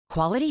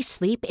Quality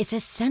sleep is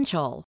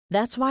essential.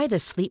 That's why the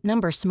Sleep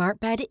Number Smart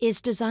Bed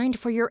is designed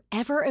for your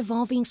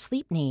ever-evolving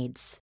sleep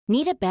needs.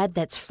 Need a bed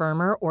that's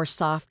firmer or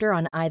softer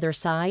on either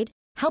side?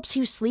 Helps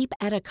you sleep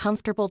at a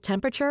comfortable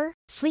temperature?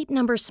 Sleep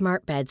Number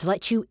Smart Beds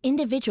let you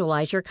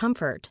individualize your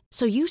comfort,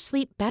 so you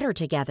sleep better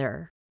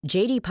together.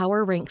 J.D.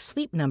 Power ranks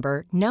Sleep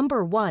Number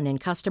number 1 in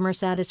customer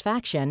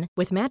satisfaction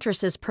with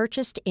mattresses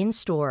purchased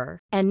in-store.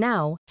 And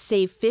now,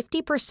 save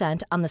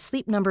 50% on the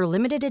Sleep Number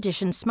Limited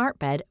Edition Smart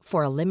Bed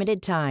for a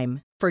limited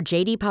time. For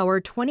J.D. Power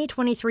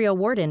 2023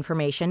 award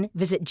information,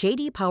 visit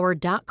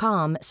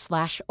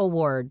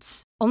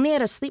jdpower.com/awards. Only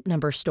at a Sleep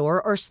Number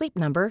store or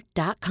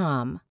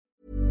sleepnumber.com.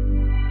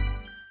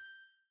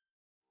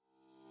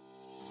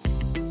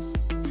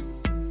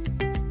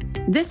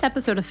 This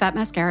episode of Fat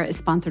Mascara is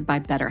sponsored by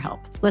BetterHelp.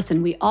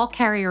 Listen, we all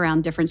carry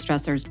around different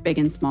stressors, big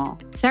and small.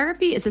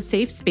 Therapy is a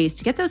safe space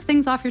to get those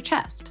things off your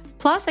chest.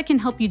 Plus, it can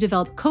help you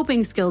develop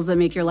coping skills that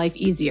make your life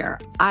easier.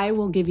 I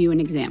will give you an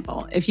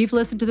example. If you've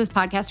listened to this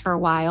podcast for a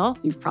while,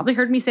 you've probably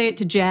heard me say it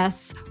to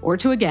Jess or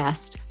to a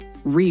guest.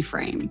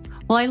 Reframe.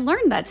 Well, I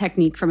learned that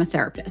technique from a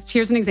therapist.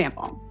 Here's an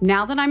example.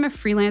 Now that I'm a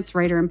freelance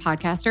writer and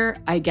podcaster,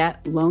 I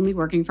get lonely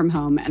working from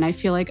home, and I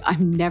feel like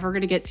I'm never going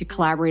to get to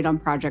collaborate on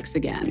projects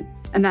again.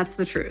 And that's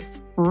the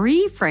truth.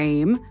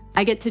 Reframe,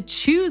 I get to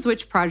choose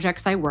which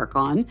projects I work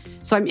on,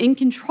 so I'm in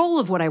control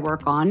of what I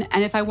work on,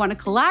 and if I want to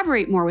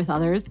collaborate more with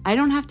others, I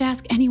don't have to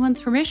ask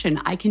anyone's permission.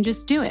 I can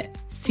just do it.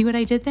 See what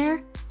I did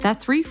there?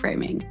 That's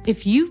reframing.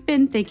 If you've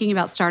been thinking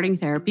about starting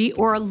therapy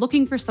or are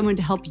looking for someone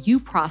to help you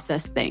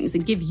process things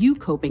and give you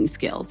coping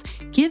skills,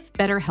 give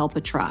BetterHelp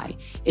a try.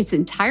 It's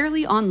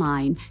entirely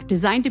online,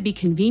 designed to be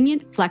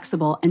convenient,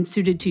 flexible, and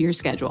suited to your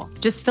schedule.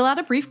 Just fill out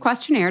a brief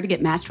questionnaire to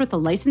get matched with a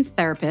licensed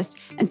therapist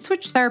and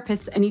switch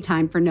therapists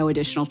anytime for no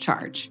additional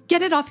charge.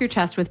 Get it off your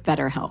chest with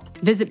BetterHelp.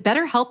 Visit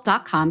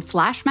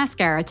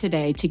betterhelp.com/mascara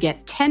today to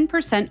get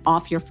 10%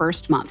 off your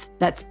first month.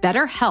 That's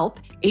BetterHelp,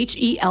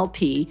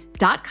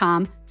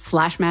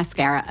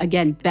 HELP.com/mascara.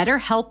 Again,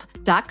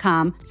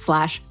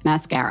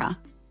 betterhelp.com/mascara.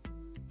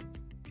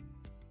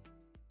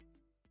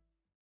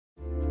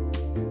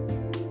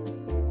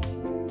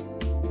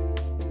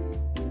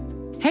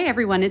 Hey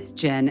everyone, it's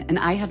Jen, and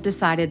I have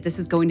decided this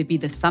is going to be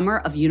the summer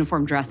of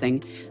uniform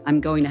dressing.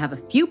 I'm going to have a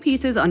few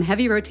pieces on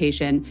heavy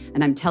rotation,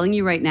 and I'm telling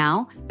you right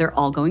now, they're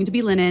all going to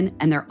be linen,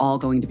 and they're all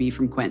going to be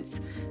from Quince.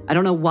 I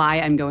don't know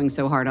why I'm going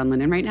so hard on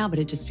linen right now, but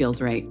it just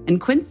feels right.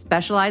 And Quince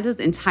specializes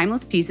in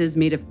timeless pieces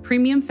made of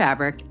premium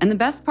fabric, and the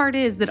best part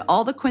is that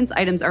all the Quince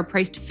items are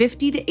priced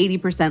 50 to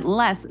 80%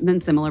 less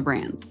than similar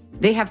brands.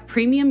 They have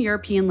premium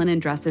European linen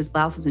dresses,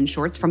 blouses, and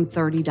shorts from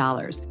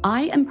 $30.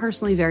 I am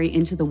personally very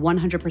into the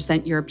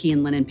 100%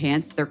 European linen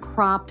pants. They're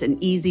cropped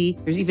and easy.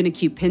 There's even a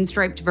cute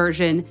pinstriped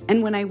version.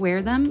 And when I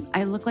wear them,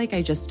 I look like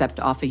I just stepped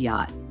off a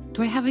yacht.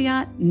 Do I have a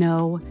yacht?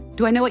 No.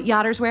 Do I know what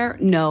yachters wear?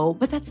 No,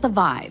 but that's the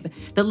vibe.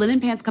 The linen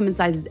pants come in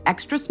sizes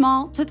extra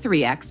small to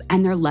 3X,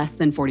 and they're less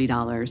than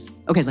 $40.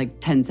 Okay, like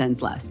 10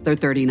 cents less. They're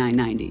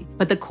 $39.90.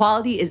 But the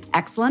quality is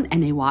excellent,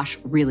 and they wash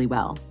really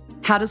well.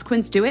 How does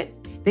Quince do it?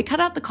 They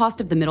cut out the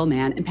cost of the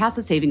middleman and pass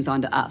the savings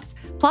on to us.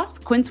 Plus,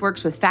 Quince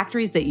works with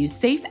factories that use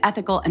safe,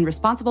 ethical, and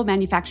responsible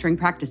manufacturing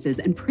practices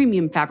and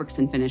premium fabrics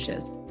and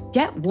finishes.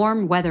 Get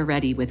warm weather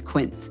ready with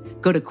Quince.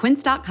 Go to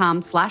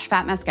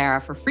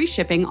quince.com/fatmascara for free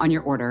shipping on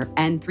your order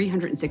and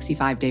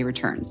 365-day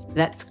returns.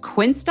 That's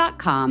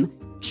quince.com,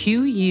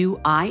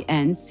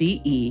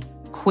 QUINCE,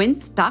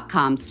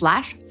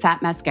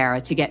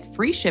 quince.com/fatmascara to get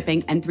free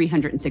shipping and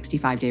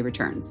 365-day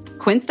returns.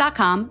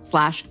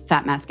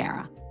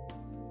 Quince.com/fatmascara.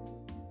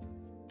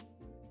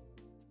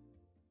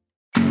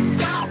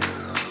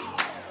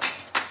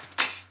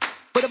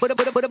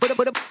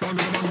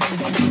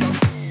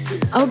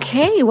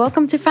 Okay,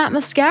 welcome to Fat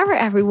Mascara,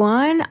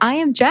 everyone. I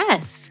am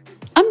Jess.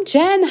 I'm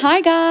Jen. Hi,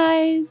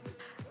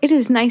 guys. It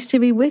is nice to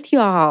be with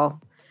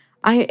y'all.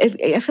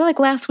 I feel like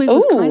last week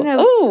was kind of...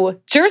 Oh,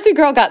 Jersey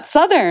girl got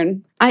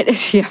Southern.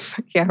 Yeah,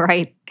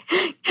 right.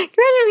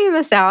 Imagine me in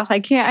the South.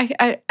 I can't.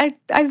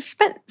 I've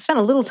spent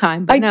a little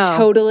time, but no.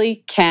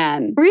 Totally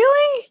can.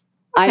 Really?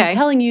 Okay. I'm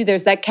telling you,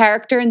 there's that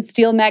character in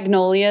Steel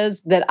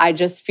Magnolias that I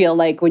just feel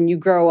like when you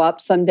grow up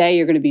someday,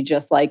 you're going to be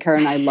just like her,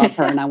 and I love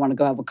her, and I want to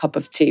go have a cup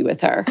of tea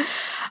with her.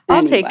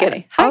 I'll take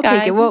it. I'll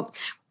take it. Well,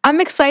 I'm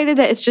excited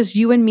that it's just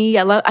you and me.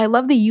 I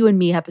love the you and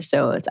me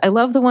episodes. I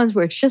love the ones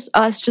where it's just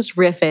us, just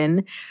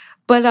riffing.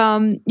 But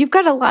you've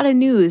got a lot of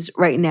news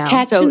right now.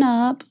 Catching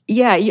up.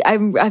 Yeah,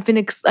 I've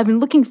been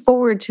looking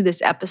forward to this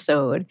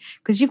episode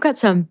because you've got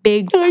some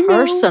big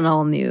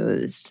personal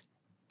news.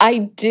 I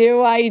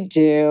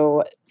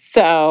do.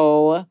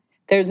 So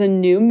there's a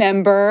new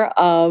member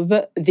of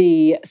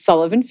the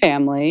Sullivan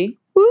family.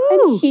 Woo.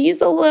 And he's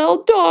a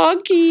little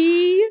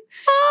doggy.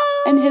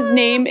 And his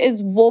name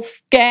is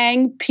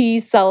Wolfgang P.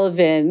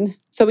 Sullivan.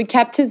 So we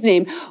kept his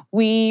name.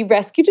 We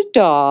rescued a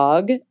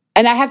dog.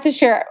 And I have to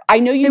share, I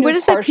know you know. What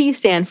does the P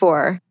stand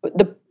for?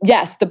 The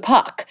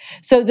puck.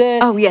 So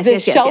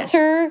the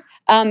shelter,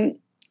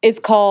 is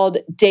called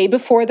Day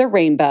Before the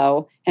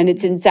Rainbow, and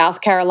it's in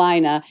South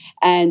Carolina.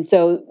 And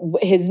so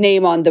his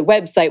name on the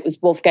website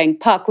was Wolfgang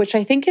Puck, which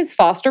I think his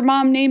foster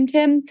mom named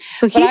him.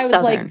 So but I was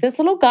Southern. like, this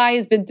little guy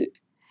has been...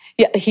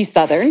 Yeah, he's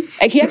Southern.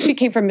 He actually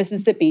came from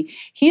Mississippi.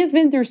 He has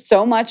been through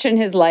so much in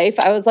his life.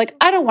 I was like,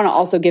 I don't want to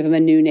also give him a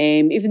new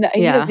name, even though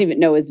he doesn't even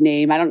know his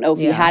name. I don't know if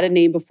he had a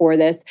name before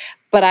this,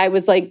 but I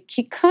was like,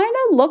 he kind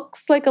of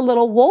looks like a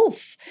little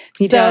wolf.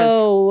 He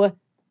does.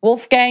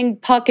 Wolfgang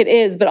Puck it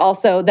is, but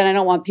also then I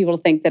don't want people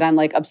to think that I'm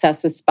like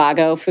obsessed with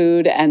Spago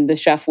food and the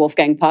chef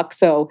Wolfgang Puck.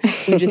 So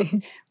we just...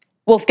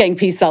 Wolfgang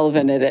P.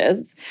 Sullivan it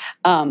is.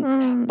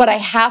 But I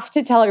have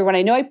to tell everyone,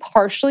 I know I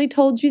partially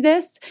told you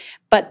this,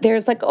 but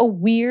there's like a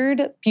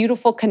weird,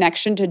 beautiful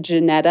connection to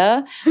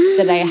Janetta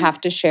that I have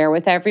to share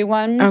with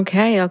everyone.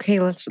 Okay,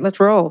 let's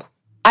roll.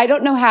 I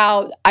don't know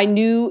how I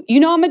knew,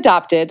 I'm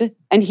adopted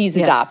and he's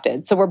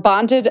adopted. So we're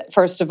bonded,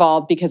 first of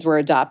all, because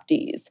we're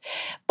adoptees.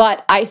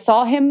 But I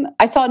saw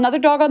another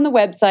dog on the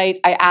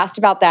website. I asked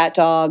about that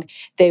dog.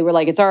 They were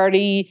like, it's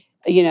already,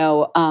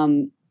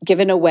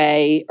 given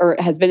away or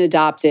has been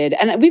adopted.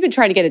 And we've been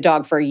trying to get a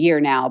dog for a year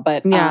now,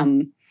 but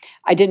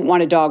I didn't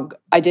want a dog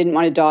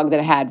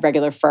that had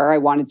regular fur. I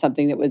wanted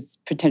something that was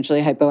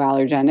potentially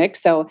hypoallergenic.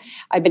 So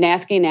I've been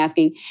asking,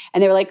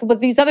 and they were like, but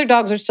these other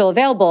dogs are still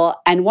available.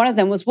 And one of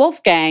them was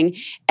Wolfgang.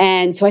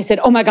 And so I said,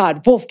 oh my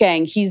God,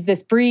 Wolfgang, he's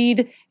this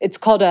breed. It's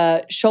called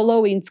a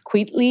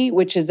Xoloitzcuintli,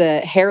 which is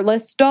a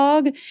hairless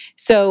dog.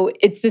 So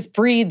it's this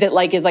breed that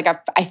is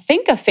I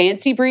think a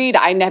fancy breed.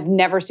 I have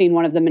never seen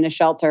one of them in a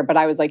shelter, but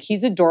I was like,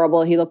 he's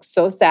adorable. He looks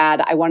so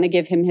sad. I want to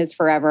give him his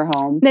forever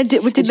home. Now,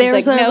 was there a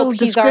little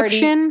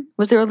description?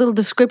 Was there a little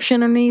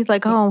description underneath?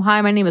 Like, oh,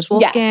 hi, my name is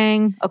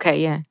Wolfgang. Yes.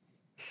 Okay, yeah.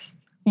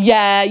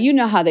 Yeah, you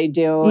know how they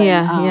do.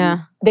 Yeah.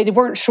 They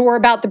weren't sure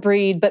about the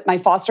breed, but my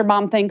foster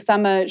mom thinks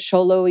I'm a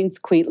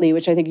Xoloitzcuintli,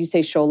 which I think you say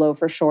Xolo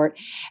for short.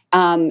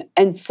 And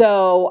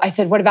so I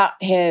said, what about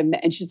him?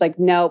 And she's like,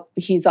 nope,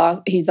 he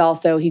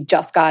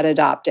just got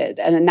adopted.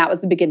 And then that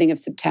was the beginning of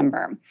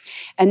September.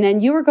 And then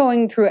you were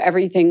going through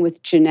everything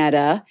with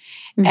Janetta.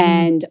 Mm-hmm.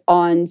 And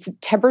on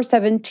September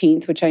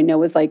 17th, which I know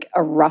was like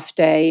a rough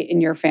day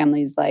in your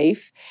family's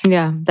life.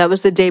 Yeah, that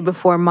was the day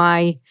before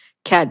my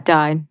cat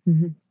died.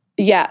 Mm-hmm.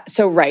 Yeah.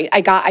 So, right.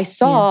 I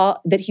saw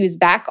that he was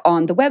back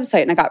on the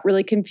website and I got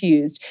really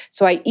confused.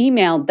 So I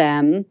emailed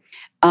them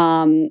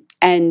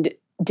and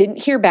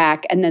didn't hear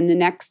back. And then the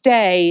next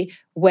day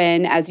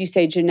when, as you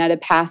say, Janetta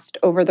passed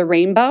over the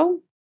rainbow.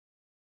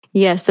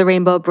 Yes, the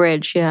Rainbow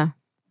Bridge. Yeah.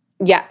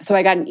 Yeah. So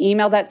I got an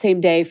email that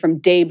same day from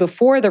Day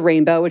Before the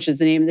Rainbow, which is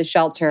the name of the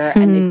shelter.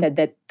 And they said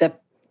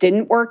that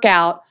didn't work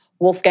out.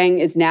 Wolfgang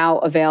is now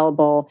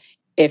available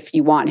if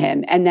you want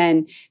him. And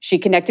then she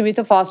connected me with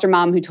the foster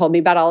mom who told me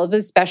about all of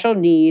his special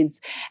needs.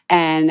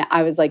 And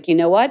I was like, you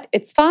know what?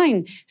 It's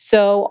fine.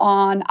 So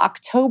in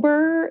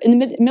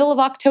the middle of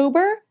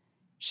October,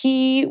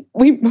 we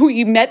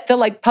met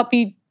the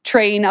puppy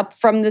train up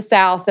from the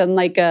south and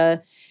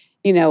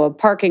a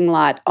parking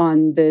lot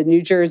on the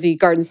New Jersey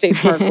Garden State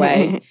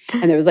Parkway.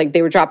 And there was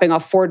they were dropping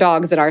off 4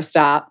 dogs at our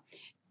stop.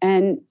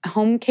 And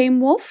home came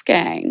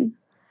Wolfgang.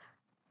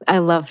 I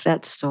love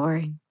that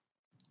story.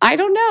 I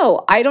don't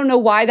know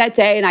why that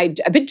day. And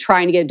I've been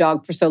trying to get a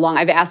dog for so long.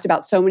 I've asked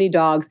about so many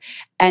dogs.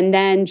 And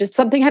then just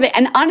something happened.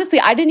 And honestly,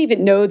 I didn't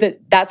even know that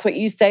that's what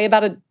you say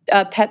about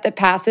a pet that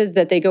passes,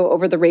 that they go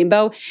over the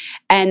rainbow.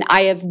 And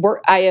I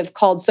have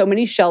called so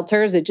many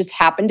shelters. It just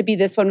happened to be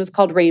this one was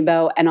called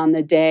Rainbow. And on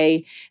the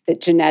day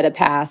that Janetta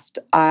passed,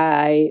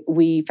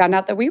 we found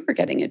out that we were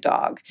getting a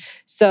dog.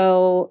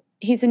 So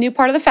he's a new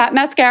part of the Fat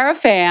Mascara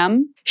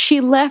fam. She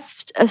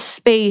left a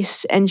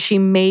space and she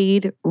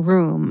made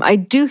room. I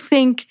do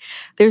think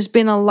there's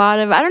been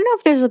I don't know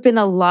if there's been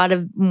a lot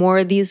of more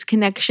of these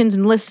connections.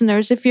 And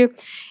listeners, if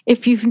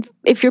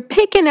you're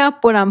picking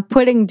up what I'm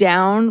putting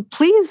down,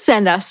 please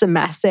send us a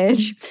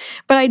message.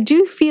 But I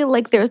do feel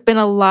like there's been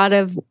a lot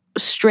of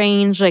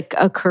strange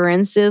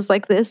occurrences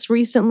like this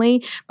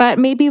recently, but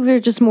maybe we're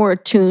just more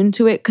attuned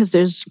to it because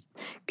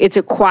it's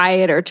a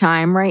quieter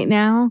time right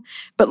now.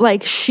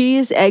 But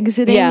she's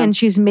exiting and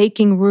she's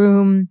making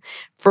room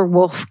for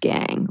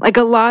Wolfgang.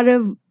 A lot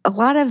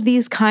of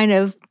these kind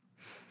of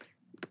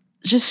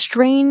just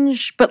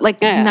strange but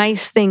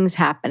nice things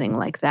happening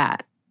like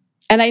that.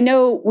 And I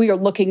know we are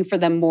looking for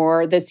them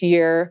more this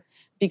year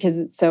because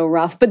it's so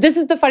rough. But this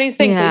is the funniest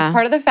thing. So he's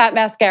part of the Fat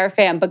Mascara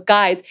fam. But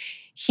guys,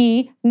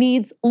 he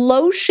needs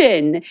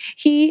lotion.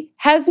 He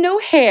has no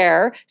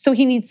hair, so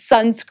he needs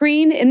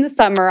sunscreen in the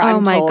summer,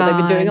 I'm told. God. I've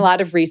been doing a lot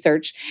of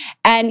research.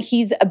 And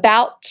he's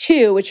about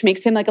 2, which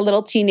makes him like a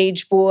little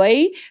teenage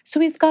boy.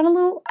 So he's got a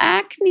little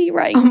acne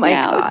now.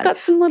 God. He's got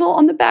some little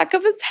on the back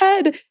of his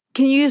head.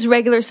 Can you use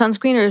regular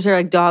sunscreen or is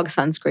there dog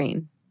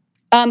sunscreen?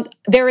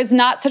 There is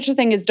not such a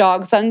thing as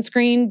dog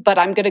sunscreen, but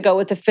I'm going to go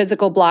with a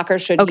physical blocker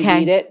should he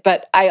need it.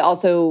 But I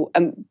also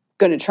am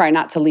going to try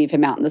not to leave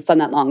him out in the sun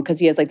that long because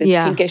he has this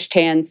pinkish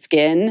tan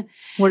skin.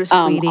 What a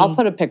sweetie. I'll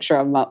put a picture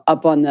of him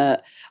up on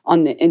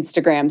on the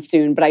Instagram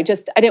soon. But I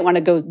didn't want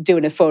to go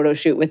doing a photo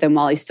shoot with him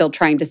while he's still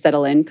trying to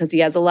settle in because he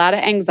has a lot of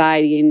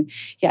anxiety. And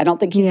I don't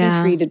think he's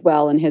been treated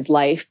well in his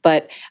life.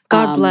 But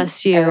God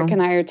bless you. Eric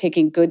and I are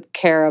taking good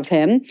care of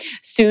him.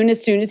 As soon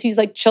as he's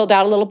like chilled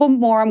out a little bit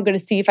more, I'm going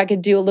to see if I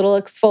could do a little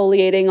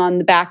exfoliating on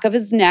the back of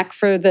his neck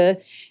for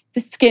the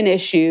skin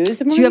issues.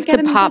 And do you have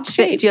to pop?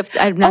 Do you have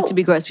to? Not to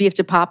be gross, but you have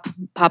to pop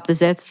the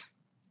zits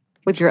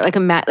with your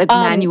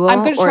manual. I'm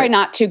going to try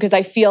not to because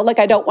I feel like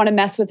I don't want to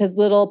mess with his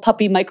little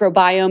puppy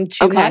microbiome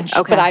too much.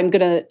 Okay. But I'm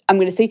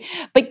gonna see.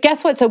 But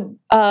guess what? So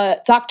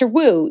Dr.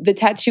 Wu, the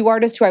tattoo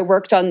artist who I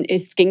worked on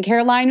his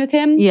skincare line with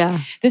him.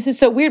 Yeah, this is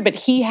so weird, but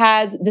he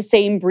has the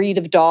same breed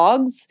of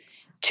dogs.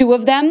 2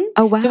 of them.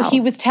 Oh, wow. So he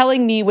was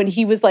telling me when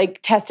he was like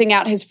testing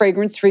out his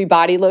fragrance-free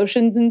body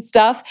lotions and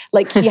stuff,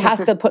 like he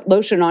has to put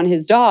lotion on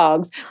his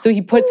dogs. So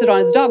he puts it on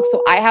his dogs.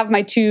 So I have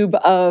my tube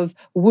of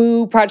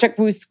Project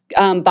Woo's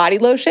body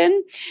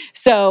lotion.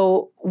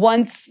 So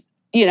once,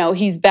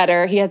 he's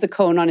better, he has a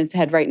cone on his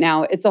head right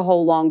now. It's a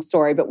whole long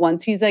story. But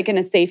once he's like in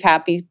a safe,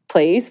 happy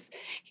place,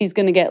 he's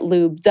going to get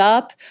lubed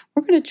up.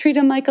 We're going to treat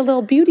him like a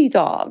little beauty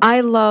dog. I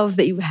love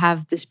that you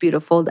have this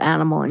beautiful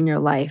animal in your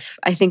life.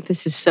 I think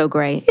this is so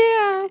great.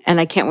 Yeah. And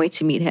I can't wait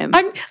to meet him.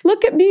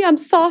 Look at me. I'm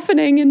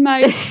softening in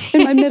my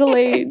middle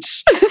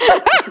age.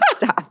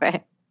 Stop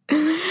it.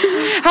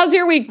 How's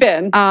your week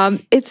been?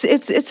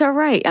 It's all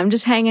right. I'm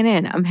just hanging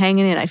in.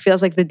 It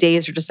feels like the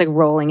days are just like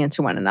rolling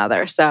into one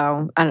another.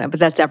 So I don't know,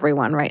 but that's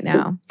everyone right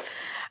now.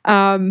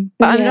 I'm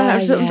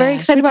very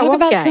excited about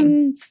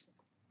Wolfgang.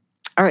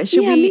 All right,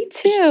 me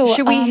too.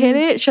 Should we hit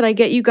it? Should I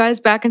get you guys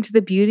back into the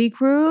beauty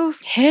groove?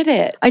 Hit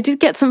it. I did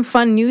get some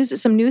fun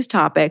news, some news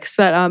topics,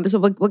 but so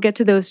we'll get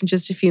to those in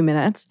just a few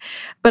minutes.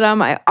 But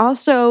I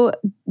also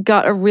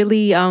got a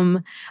really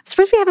I'm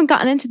surprised we haven't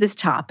gotten into this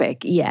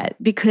topic yet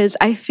because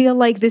I feel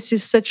like this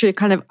is such a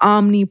kind of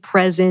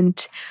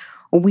omnipresent,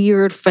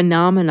 weird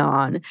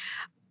phenomenon.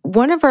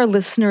 One of our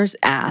listeners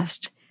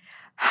asked,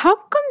 how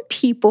come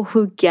people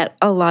who get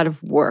a lot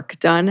of work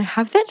done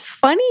have that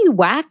funny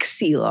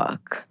waxy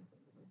look?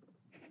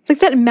 Like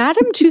that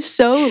Madame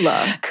Tussauds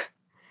look.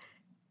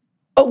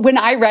 Oh, when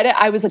I read it,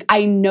 I was like,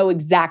 I know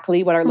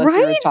exactly what our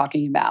listener is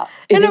talking about.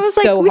 And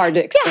it's so hard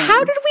to explain. Yeah,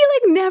 how did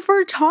we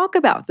never talk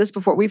about this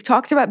before? We've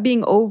talked about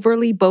being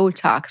overly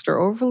Botoxed or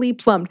overly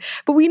plumped,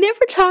 but we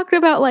never talked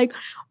about why do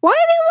they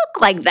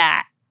look like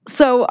that?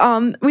 So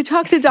we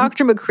talked to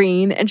Dr.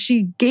 McCrean and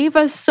she gave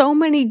us so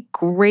many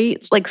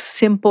great,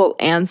 simple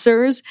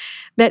answers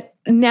that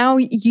now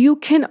you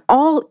can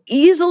all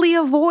easily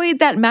avoid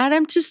that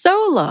Madame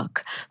Tussauds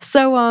look.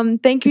 So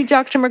thank you,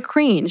 Dr.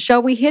 McCrean.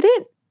 Shall we hit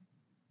it?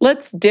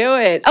 Let's do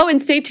it. Oh,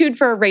 and stay tuned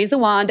for a Raise a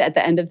Wand at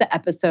the end of the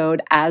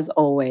episode, as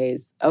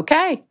always.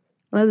 Okay.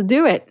 Let's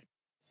do it.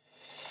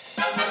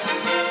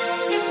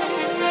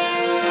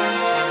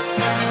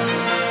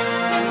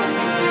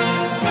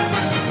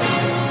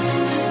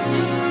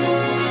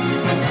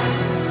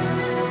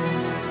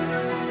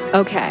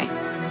 Okay.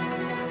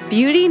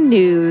 Beauty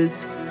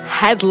news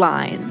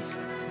headlines.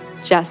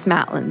 Jess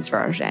Matlin's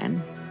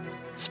version.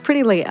 It's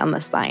pretty late on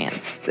the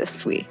science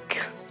this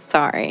week.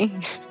 Sorry.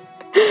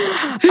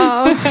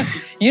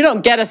 You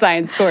don't get a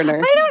science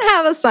corner. I don't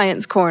have a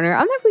science corner.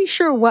 I'm not really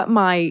sure what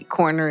my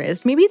corner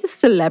is. Maybe the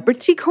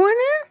celebrity corner?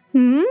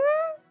 Maybe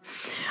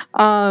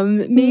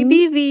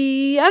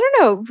I don't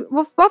know.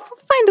 I'll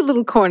find a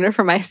little corner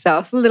for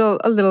myself, a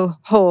little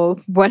hole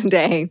one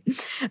day.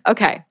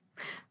 Okay.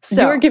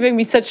 So you're giving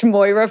me such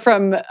Moira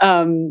from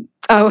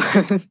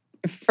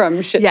from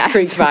Schitt's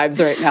Creek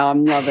vibes right now.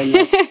 I'm loving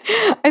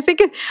it. I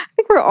think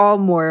we're all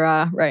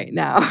Moira right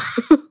now.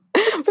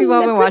 We've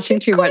all been watching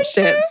too much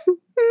Schitt's.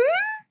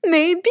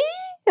 Maybe.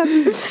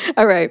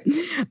 All right.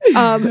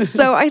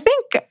 So I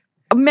think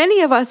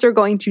many of us are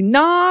going to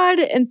nod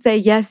and say,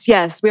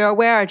 yes, we are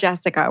aware,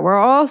 Jessica. We're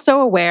all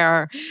so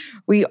aware.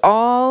 We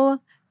all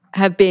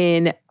have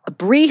been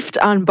briefed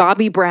on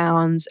Bobbi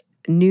Brown's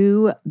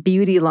new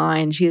beauty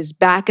line. She is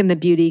back in the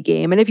beauty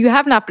game. And if you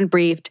have not been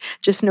briefed,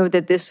 just know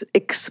that this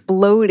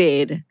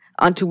exploded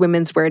onto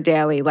Women's Wear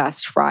Daily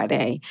last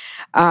Friday.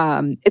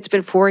 It's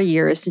been 4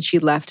 years since she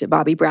left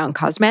Bobbi Brown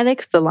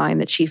Cosmetics, the line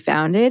that she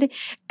founded,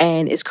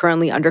 and is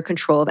currently under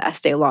control of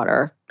Estee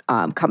Lauder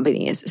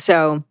companies.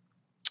 So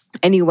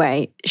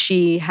anyway,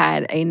 she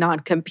had a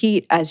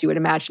non-compete, as you would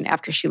imagine,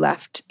 after she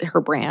left her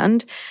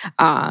brand.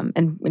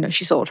 And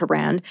she sold her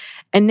brand.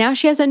 And now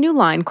she has a new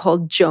line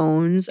called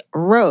Jones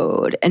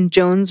Road. And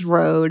Jones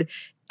Road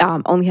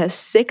only has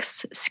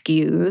 6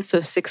 SKUs,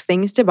 so 6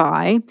 things to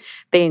buy.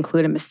 They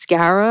include a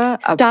mascara.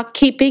 Stock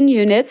keeping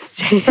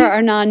units for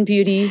our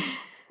non-beauty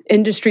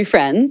industry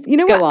friends. You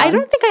know Go what? on. I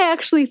don't think I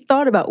actually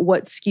thought about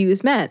what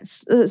SKUs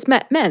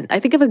meant. I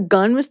think if a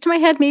gun was to my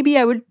head, maybe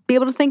I would be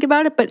able to think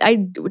about it, but I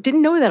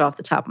didn't know that off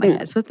the top of my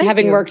head. So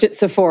Having worked at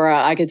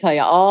Sephora, I could tell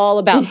you all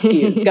about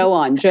SKUs. Go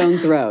on,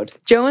 Jones Road.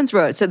 Jones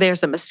Road. So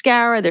there's a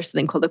mascara, there's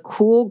something called a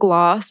Cool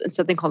Gloss, and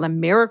something called a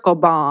Miracle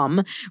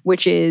Balm,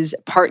 which is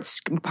part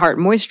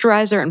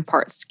moisturizer and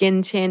part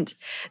skin tint.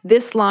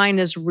 This line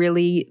is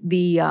really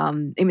the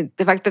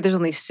fact that there's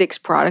only 6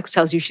 products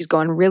tells you she's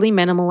going really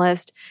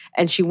minimalist,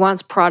 and she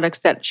wants products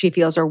that she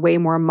feels are way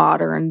more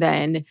modern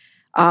than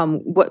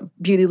what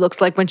beauty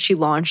looked like when she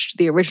launched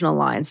the original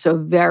line. So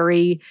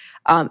very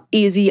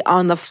easy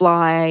on the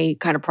fly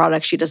kind of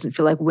product. She doesn't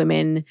feel like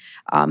women,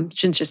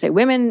 shouldn't just say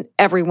women,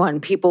 everyone,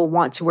 people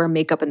want to wear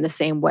makeup in the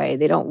same way.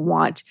 They don't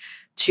want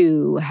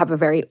to have a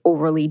very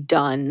overly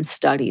done,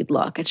 studied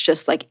look. It's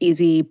just like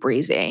easy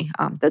breezy.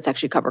 That's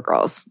actually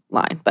CoverGirl's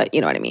line, but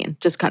you know what I mean?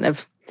 Just kind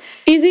of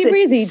easy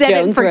breezy. Set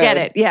Jones it, forget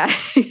Road. it. Yeah.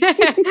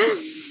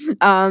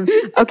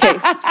 Okay.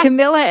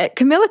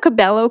 Camila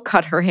Cabello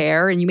cut her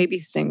hair, and you may be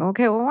saying,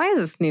 okay, well, why is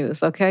this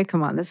news? Okay,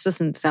 come on. This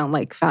doesn't sound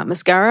like fat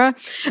mascara.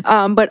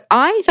 But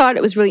I thought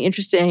it was really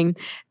interesting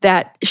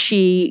that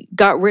she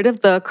got rid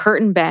of the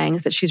curtain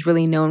bangs that she's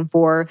really known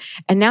for.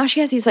 And now she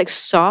has these like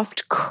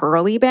soft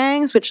curly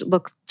bangs, which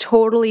look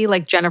totally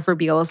like Jennifer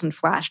Beals in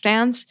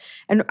Flashdance.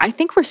 And I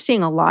think we're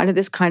seeing a lot of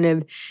this kind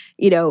of,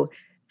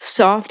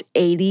 soft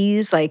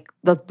 80s, like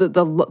the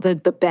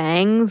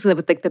bangs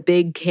with like the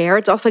big hair.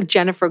 It's also like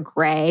Jennifer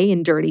Grey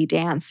in Dirty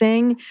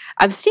Dancing.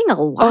 I'm seeing a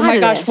lot of this. Oh my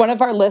gosh, one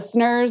of our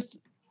listeners,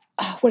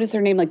 what is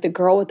her name? Like the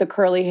girl with the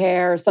curly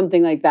hair or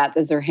something like that.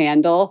 That's her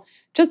handle.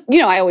 Just,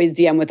 I always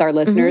DM with our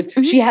listeners.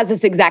 Mm-hmm. She has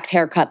this exact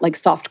haircut, like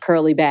soft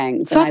curly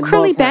bangs. Soft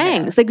curly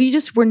bangs. Like you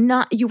were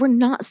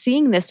not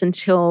seeing this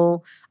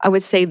until I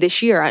would say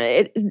this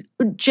year.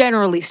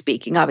 Generally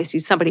speaking,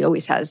 obviously somebody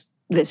always has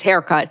this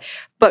haircut,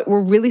 but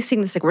we're really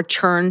seeing this like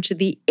return to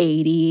the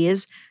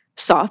 80s,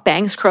 soft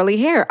bangs, curly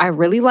hair. I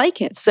really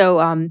like it. So,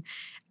 and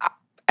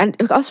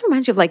it also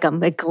reminds me of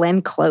like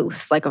Glenn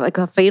Close, like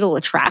a Fatal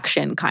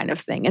Attraction kind of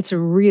thing. It's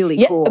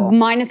really cool.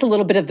 Minus a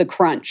little bit of the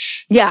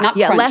crunch. Yeah, not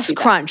less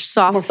crunch,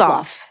 soft.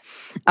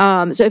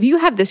 So if you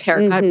have this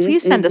haircut,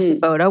 please send us a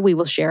photo. We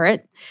will share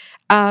it.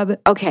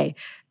 Okay,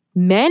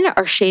 men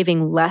are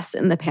shaving less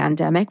in the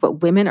pandemic,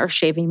 but women are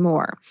shaving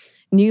more.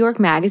 New York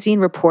Magazine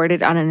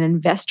reported on an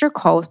investor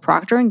call with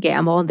Procter &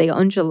 Gamble, they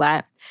own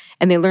Gillette,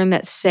 and they learned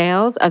that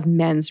sales of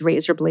men's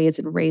razor blades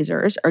and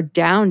razors are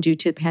down due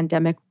to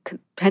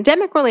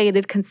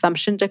pandemic-related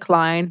consumption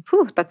decline.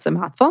 Whew, that's a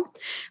mouthful.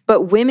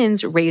 But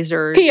women's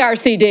razors...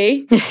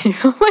 PRCD.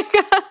 Oh my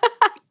God.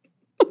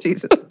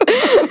 Jesus.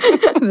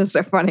 That's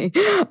so funny.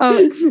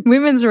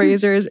 Women's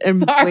razors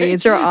and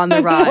blades are on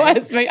the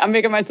rise. I'm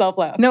making myself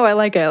laugh. No, I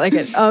like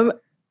it.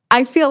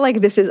 I feel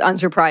like this is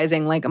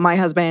unsurprising. Like my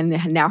husband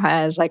now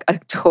has like a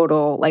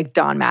total like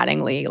Don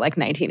Mattingly like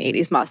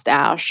 1980s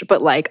mustache,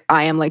 but like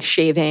I am like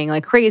shaving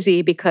like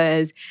crazy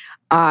because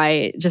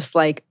I just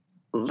like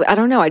I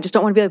don't know. I just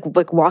don't want to be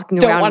like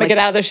walking around. Don't want to get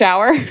out of the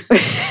shower.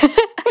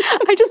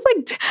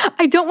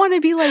 I don't want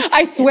to be like.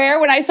 I swear,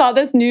 when I saw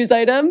this news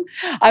item,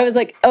 I was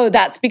like, "Oh,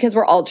 that's because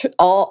we're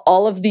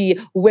all of the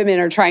women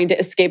are trying to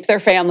escape their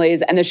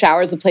families, and the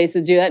shower is the place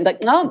to do that." And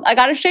like, no, I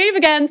got to shave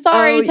again.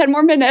 Sorry, 10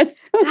 more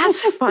minutes.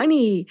 That's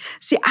funny.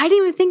 See, I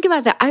didn't even think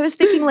about that. I was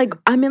thinking like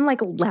I'm in like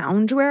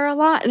loungewear a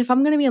lot, and if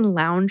I'm going to be in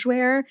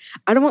loungewear,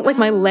 I don't want like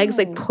my legs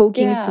like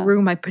poking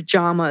through my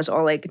pajamas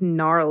all like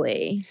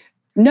gnarly.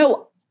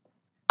 No.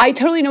 I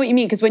totally know what you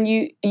mean, because when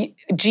you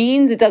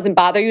jeans, it doesn't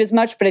bother you as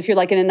much. But if you're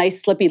like in a nice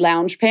slippy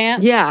lounge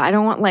pant, I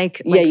don't want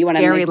like you want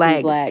scary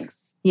nice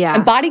legs. Yeah,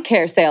 and body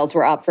care sales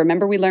were up.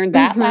 Remember we learned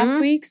that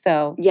last week.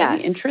 So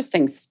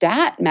interesting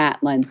stat,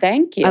 Matlin.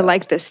 Thank you. I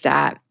like this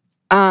stat.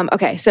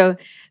 Okay, so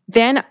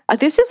then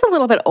this is a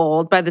little bit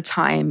old by the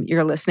time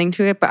you're listening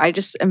to it, but I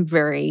just am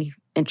very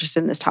interested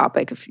in this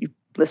topic. If you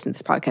listen to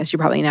this podcast, you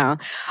probably know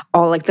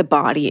all like the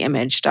body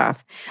image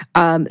stuff.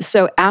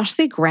 So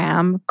Ashley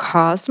Graham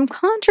caused some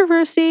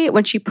controversy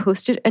when she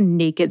posted a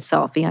naked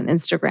selfie on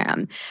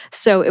Instagram.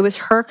 So it was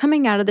her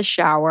coming out of the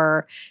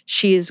shower.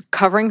 She's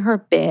covering her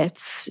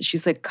bits.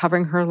 She's like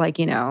covering her like,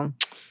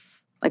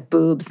 like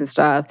boobs and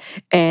stuff.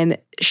 And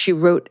she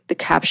wrote the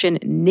caption,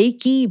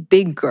 "Naked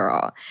big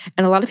girl."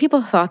 And a lot of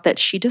people thought that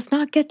she does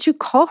not get to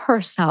call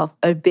herself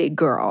a big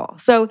girl.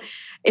 So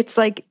it's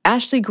like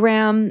Ashley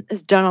Graham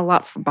has done a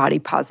lot for body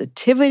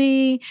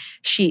positivity.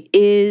 She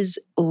is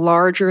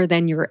larger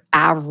than your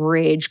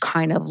average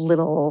kind of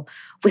little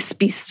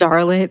wispy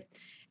starlet.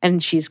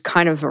 And she's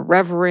kind of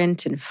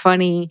irreverent and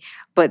funny.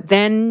 But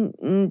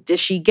then does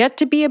she get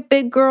to be a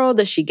big girl?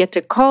 Does she get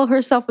to call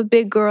herself a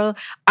big girl?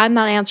 I'm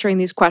not answering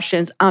these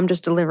questions. I'm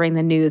just delivering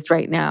the news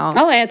right now.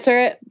 I'll answer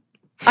it.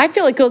 I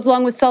feel it goes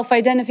along with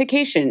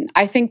self-identification.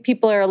 I think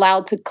people are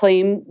allowed to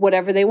claim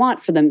whatever they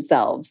want for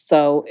themselves.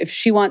 So if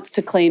she wants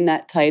to claim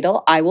that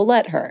title, I will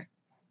let her.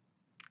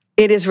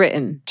 It is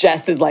written.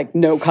 Jess is like,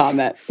 no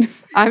comment.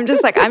 I'm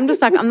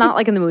not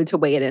like in the mood to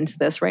wade into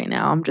this right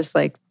now. I'm just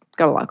like,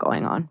 got a lot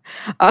going on.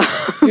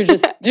 You're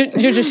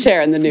just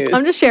sharing the news.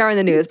 I'm just sharing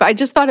the news, but I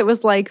just thought it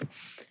was like,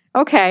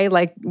 okay,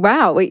 like,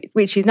 wow, wait,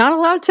 she's not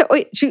allowed to,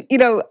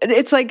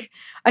 it's like,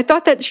 I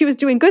thought that she was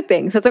doing good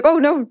things. So it's like, oh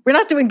no, we're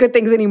not doing good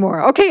things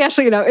anymore. Okay,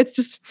 Ashley, it's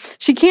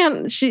just, she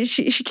can't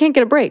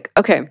get a break.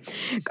 Okay.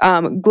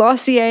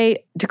 Glossier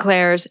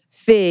declares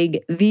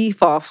Fig the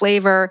fall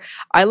flavor.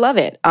 I love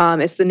it.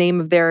 It's the name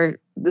of their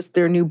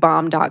new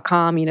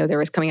bomb.com. They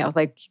was coming out with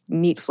like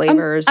neat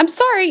flavors. I'm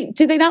sorry.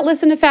 Did they not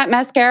listen to Fat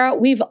Mascara?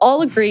 We've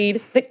all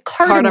agreed that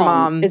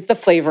cardamom is the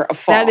flavor of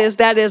fall.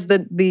 That is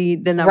the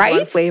number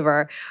one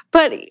flavor.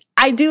 But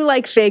I do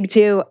like Fig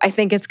too. I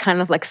think it's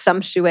kind of like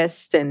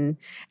sumptuous and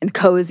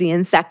cozy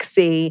and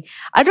sexy.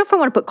 I don't know if I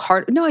want to put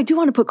I do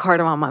want to put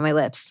cardamom on my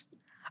lips.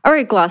 All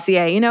right,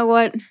 Glossier, you know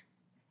what?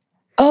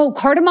 Oh,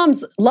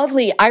 cardamom's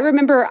lovely. I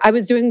remember I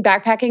was doing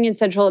backpacking in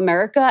Central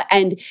America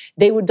and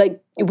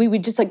we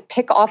would just like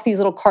pick off these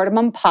little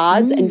cardamom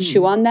pods and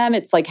chew on them.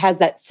 It's like has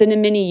that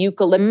cinnamony,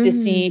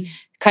 eucalyptus-y,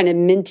 kind of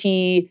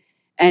minty,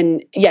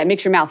 and yeah, it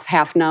makes your mouth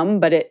half numb,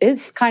 but it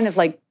is kind of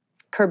like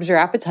curbs your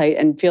appetite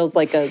and feels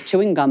like a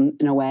chewing gum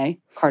in a way.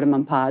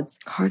 Cardamom pods.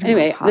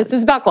 This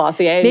is about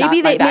Glossier, not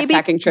my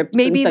backpacking trips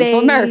in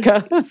Central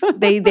America.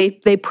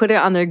 they put it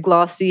on their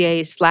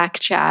Glossier Slack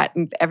chat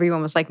and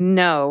everyone was like,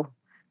 no,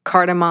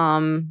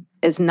 cardamom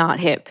is not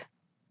hip.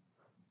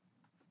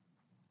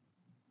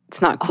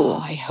 It's not cool.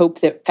 Oh, I hope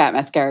that Fat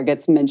Mascara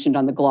gets mentioned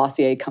on the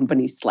Glossier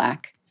company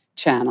Slack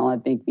channel.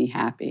 That'd make me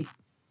happy.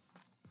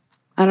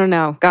 I don't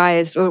know.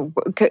 Guys,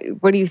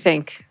 what do you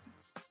think?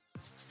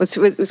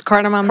 Was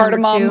cardamom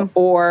number 2?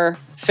 Or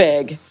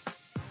Fig?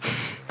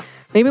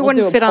 Maybe it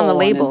wouldn't fit on the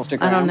label.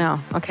 I don't know.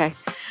 Okay.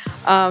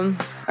 All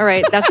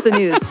right. That's the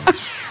news.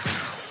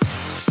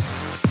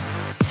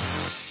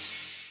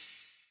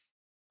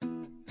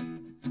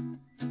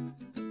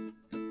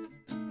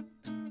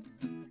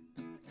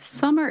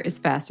 Summer is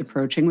fast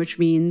approaching, which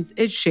means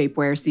it's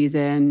shapewear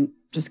season.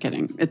 Just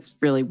kidding. It's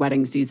really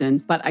wedding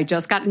season. But I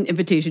just got an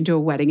invitation to a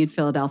wedding in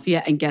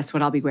Philadelphia, and guess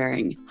what I'll be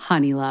wearing?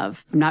 Honey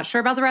Love. I'm not sure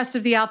about the rest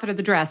of the outfit or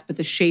the dress, but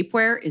the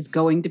shapewear is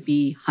going to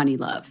be Honey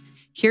Love.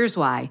 Here's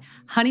why.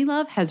 Honey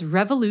Love has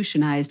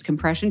revolutionized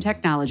compression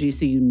technology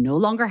so you no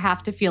longer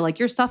have to feel like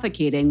you're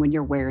suffocating when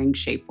you're wearing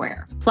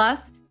shapewear.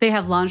 Plus, they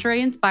have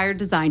lingerie-inspired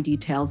design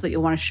details that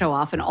you'll want to show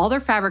off, and all their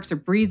fabrics are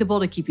breathable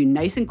to keep you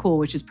nice and cool,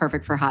 which is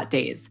perfect for hot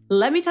days.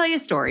 Let me tell you a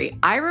story.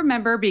 I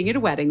remember being at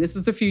a wedding, this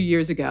was a few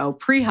years ago,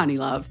 pre-Honey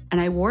Love,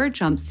 and I wore a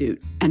jumpsuit,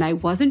 and I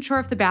wasn't sure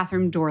if the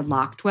bathroom door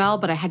locked well,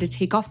 but I had to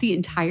take off the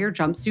entire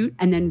jumpsuit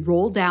and then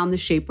roll down the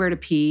shapewear to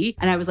pee,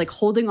 and I was like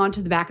holding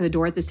onto the back of the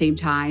door at the same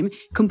time,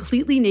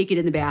 completely naked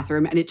in the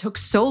bathroom, and it took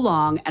so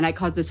long, and I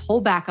caused this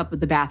whole backup with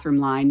the bathroom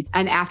line,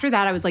 and after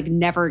that, I was like,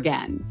 never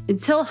again.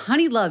 Until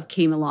Honey Love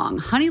came along.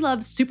 Honey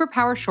Love's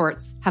Superpower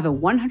shorts have a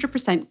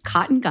 100%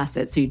 cotton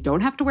gusset, so you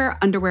don't have to wear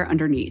underwear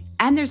underneath.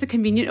 And there's a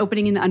convenient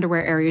opening in the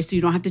underwear area, so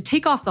you don't have to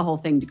take off the whole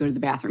thing to go to the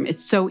bathroom.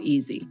 It's so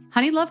easy.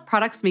 Honey Love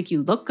products make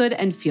you look good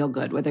and feel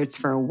good, whether it's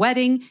for a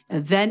wedding,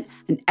 event,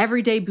 an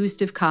everyday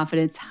boost of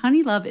confidence.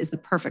 Honey Love is the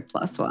perfect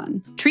plus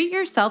one. Treat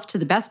yourself to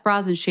the best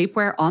bras and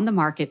shapewear on the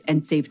market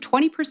and save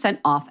 20%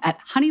 off at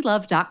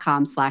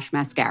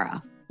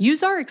honeylove.com/mascara.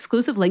 Use our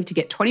exclusive link to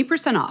get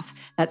 20% off.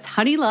 That's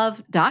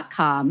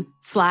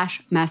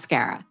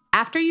honeylove.com/mascara.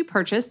 After you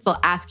purchase,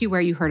 they'll ask you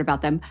where you heard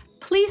about them.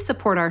 Please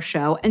support our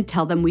show and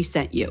tell them we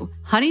sent you.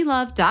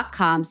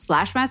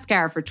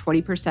 honeylove.com/mascara for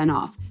 20%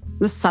 off.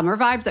 The summer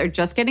vibes are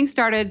just getting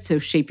started, so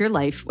shape your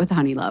life with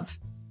Honey Love.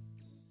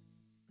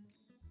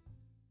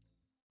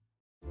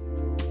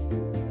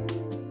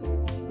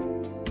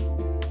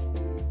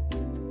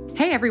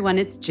 Hey everyone,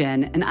 it's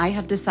Jen, and I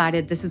have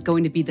decided this is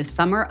going to be the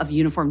summer of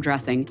uniform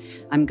dressing.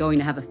 I'm going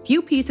to have a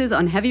few pieces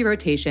on heavy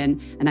rotation,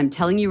 and I'm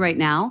telling you right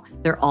now,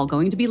 they're all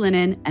going to be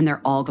linen, and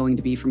they're all going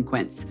to be from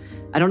Quince.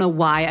 I don't know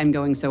why I'm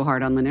going so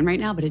hard on linen right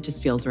now, but it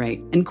just feels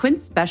right. And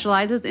Quince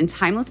specializes in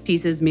timeless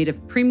pieces made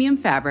of premium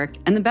fabric,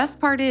 and the best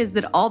part is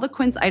that all the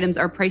Quince items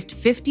are priced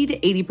 50 to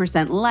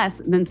 80% less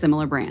than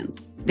similar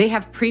brands. They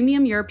have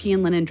premium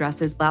European linen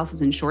dresses,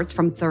 blouses, and shorts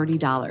from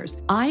 $30.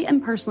 I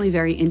am personally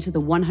very into the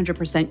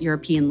 100%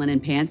 European linen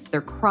pants. They're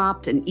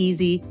cropped and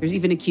easy. There's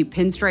even a cute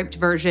pinstriped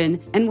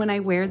version. And when I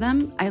wear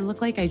them, I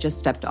look like I just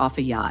stepped off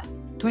a yacht.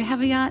 Do I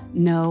have a yacht?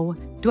 No.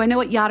 Do I know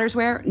what yachters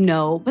wear?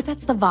 No, but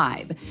that's the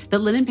vibe. The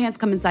linen pants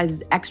come in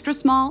sizes extra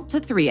small to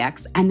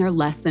 3X, and they're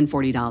less than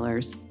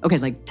 $40. Okay,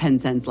 like 10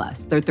 cents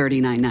less. They're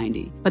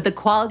 $39.90. But the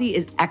quality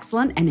is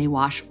excellent, and they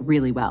wash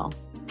really well.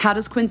 How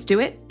does Quince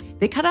do it?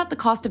 They cut out the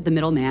cost of the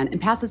middleman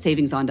and pass the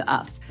savings on to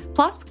us.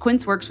 Plus,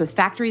 Quince works with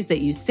factories that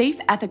use safe,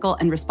 ethical,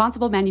 and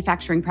responsible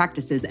manufacturing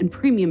practices and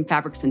premium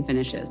fabrics and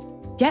finishes.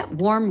 Get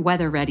warm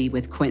weather ready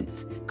with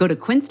Quince. Go to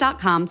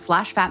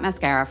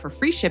quince.com/fatmascara for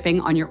free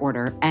shipping on your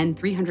order and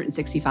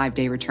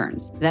 365-day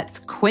returns. That's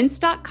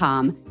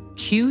quince.com,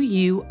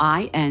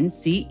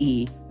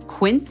 QUINCE,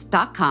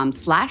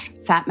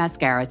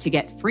 quince.com/fatmascara to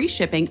get free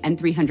shipping and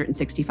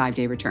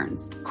 365-day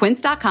returns.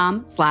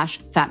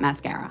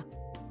 Quince.com/fatmascara.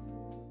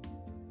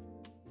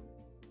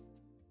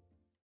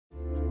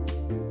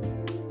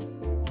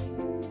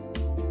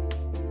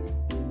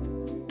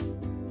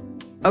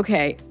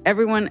 Okay,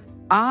 everyone,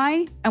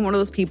 I am one of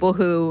those people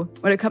who,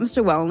 when it comes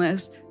to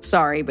wellness,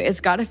 sorry, but it's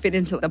got to fit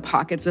into the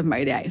pockets of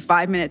my day.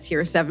 5 minutes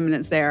here, 7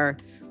 minutes there.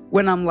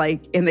 When I'm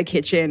like in the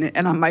kitchen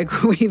and I'm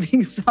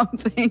microwaving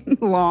something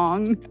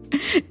long,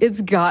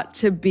 it's got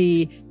to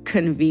be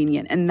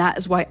convenient. And that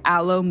is why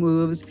Alo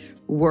Moves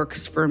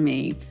works for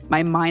me.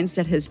 My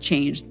mindset has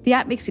changed. The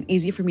app makes it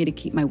easy for me to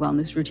keep my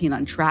wellness routine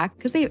on track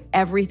because they have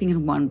everything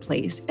in one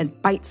place and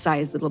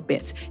bite-sized little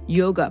bits: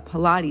 yoga,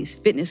 Pilates,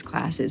 fitness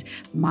classes,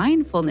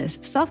 mindfulness,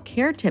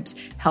 self-care tips,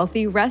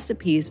 healthy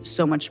recipes,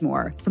 so much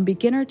more. From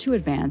beginner to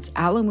advanced,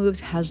 Alo Moves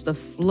has the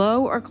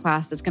flow or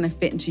class that's going to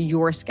fit into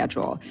your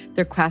schedule.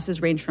 Their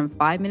classes range from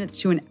 5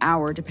 minutes to an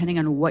hour, depending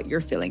on what you're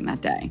feeling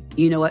that day.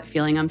 You know what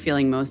feeling I'm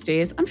feeling most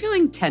days? I'm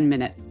feeling 10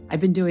 minutes. I've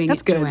been doing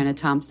Joanna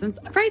Thompson's,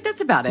 right?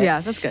 That's about it.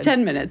 Yeah, that's good.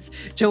 10 minutes.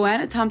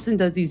 Joanna Thompson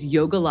does these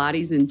yoga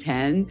lattes in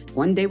 10.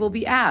 One day will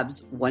be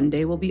abs. One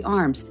day will be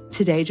arms.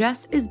 Today,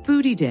 Jess, is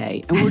booty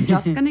day. And we're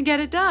just going to get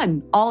it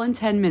done all in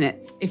 10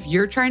 minutes. If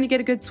you're trying to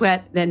get a good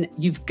sweat, then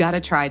you've got to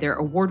try their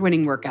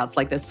award-winning workouts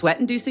like the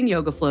sweat-inducing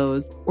yoga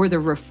flows or the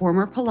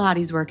reformer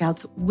Pilates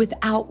workouts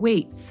without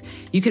weights.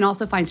 You can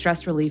also find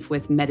stress relief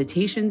with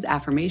meditations,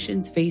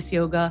 affirmations, face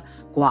yoga,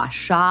 gua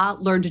sha,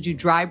 learn to do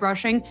dry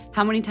brushing.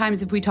 How many times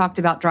have we talked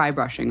about dry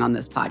brushing on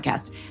this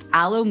podcast?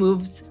 Alo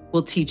Moves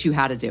will teach you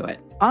how to do it.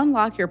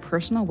 Unlock your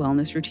personal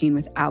wellness routine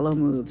with Alo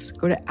Moves.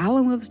 Go to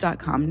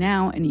alomoves.com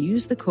now and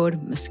use the code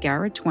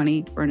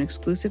MASCARA20 for an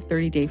exclusive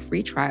 30-day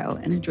free trial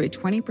and enjoy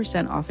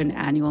 20% off an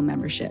annual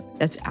membership.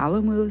 That's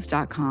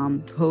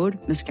alomoves.com,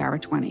 code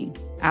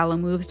MASCARA20.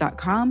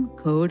 alomoves.com,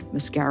 code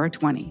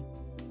MASCARA20.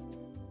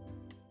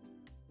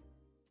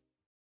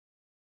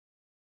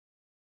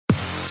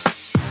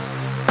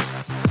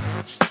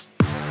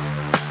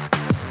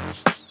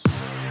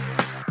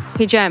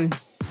 Hey, Jen.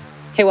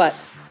 Hey, what?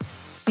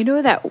 You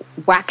know that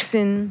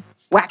waxen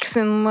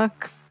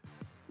look?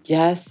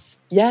 Yes,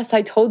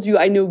 I told you.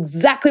 I know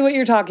exactly what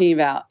you're talking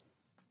about.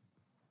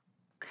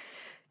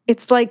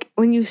 It's like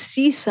when you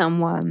see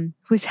someone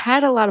who's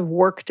had a lot of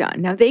work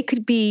done. Now, they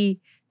could be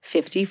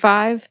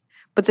 55,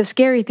 but the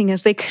scary thing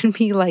is they could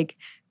be like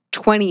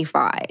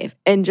 25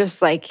 and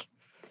just like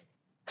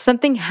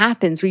something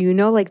happens where you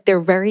know like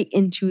they're very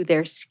into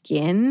their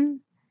skin.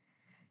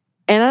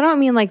 And I don't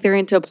mean like they're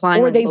into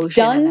applying or they've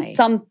lotion done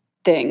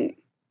something.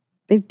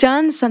 They've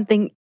done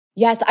something.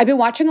 Yes, I've been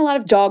watching a lot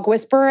of Dog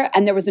Whisperer,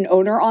 and there was an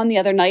owner on the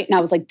other night, and I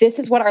was like, this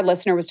is what our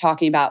listener was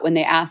talking about when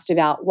they asked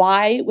about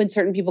why, when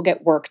certain people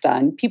get work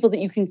done, people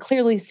that you can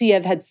clearly see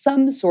have had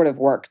some sort of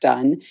work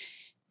done,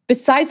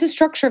 besides the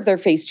structure of their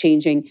face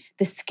changing,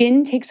 the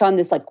skin takes on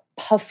this like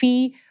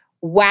puffy,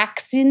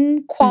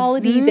 waxen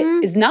quality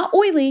that is not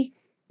oily,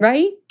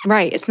 right?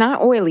 Right. It's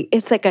not oily.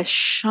 It's like a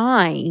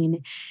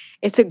shine.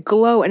 It's a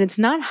glow, and it's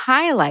not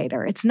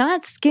highlighter. It's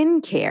not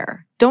skincare.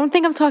 Don't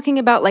think I'm talking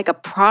about like a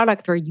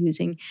product we're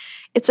using.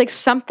 It's like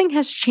something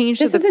has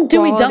changed. This isn't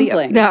Dewey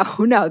Dumpling.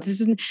 No.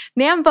 This isn't.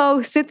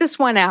 Nambo, sit this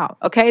one out,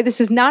 okay? This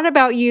is not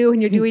about you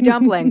and your Dewey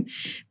Dumpling.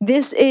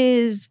 This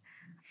is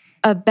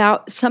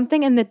about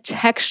something in the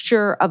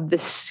texture of the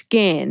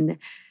skin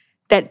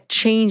that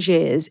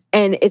changes.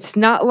 And it's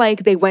not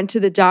like they went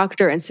to the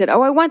doctor and said,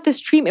 oh, I want this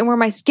treatment where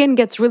my skin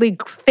gets really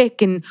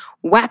thick and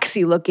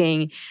waxy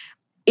looking.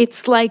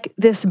 It's like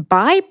this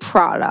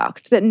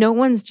byproduct that no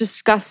one's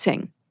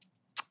discussing.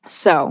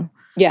 So,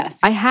 yes,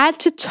 I had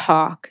to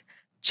talk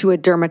to a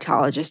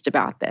dermatologist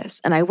about this.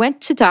 And I went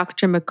to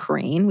Dr.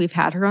 McCreen. We've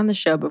had her on the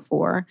show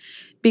before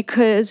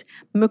because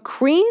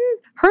McCreen,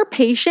 her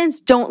patients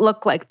don't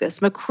look like this.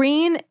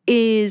 McCreen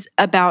is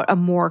about a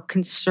more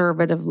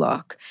conservative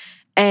look.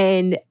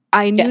 And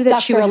I knew that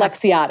Dr. she would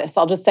Alexiadis.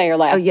 I'll just say her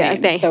last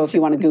name. So if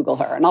you want to Google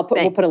her, and we'll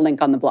put a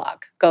link on the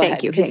blog. Go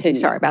ahead. Thank you.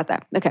 Sorry about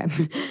that. Okay.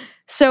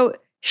 So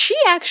she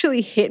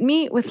actually hit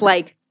me with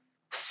like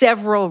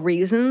several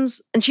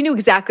reasons, and she knew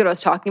exactly what I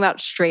was talking about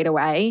straight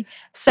away.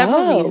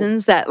 Several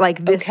reasons that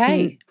like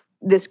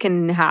this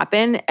can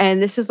happen,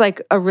 and this is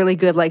like a really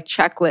good like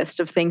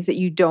checklist of things that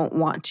you don't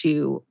want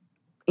to,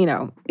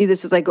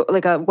 this is like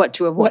a what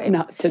to avoid, what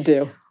not to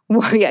do.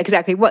 Well, yeah,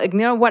 exactly. What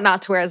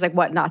not to wear is like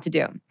what not to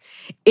do.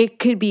 It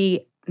could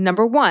be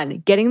number one,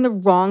 getting the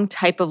wrong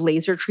type of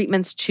laser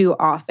treatments too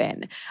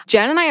often.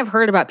 Jen and I have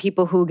heard about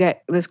people who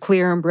get this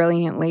Clear and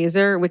Brilliant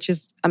laser, which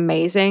is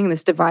amazing,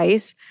 this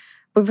device.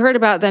 We've heard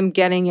about them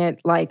getting it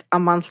like a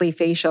monthly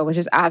facial, which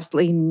is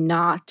absolutely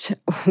not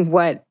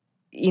what,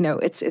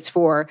 it's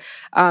for.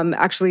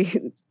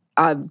 Actually,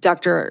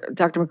 Dr.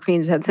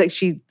 McQueen said that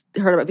she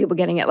heard about people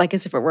getting it like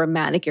as if it were a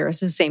manicure. It's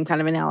the same kind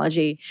of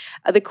analogy.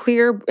 The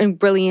Clear and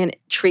Brilliant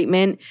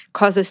treatment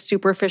causes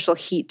superficial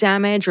heat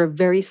damage or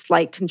very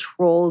slight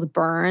controlled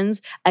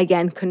burns.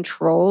 Again,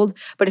 controlled.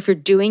 But if you're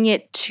doing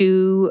it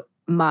too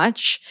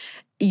much,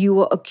 you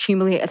will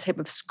accumulate a type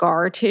of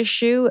scar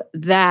tissue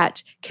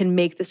that can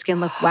make the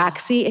skin look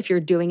waxy if you're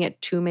doing it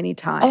too many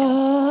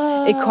times.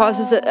 It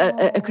causes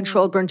a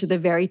controlled burn to the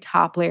very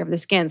top layer of the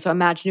skin. So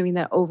imagine doing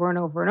that over and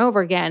over and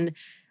over again.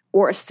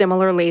 or a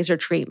similar laser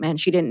treatment.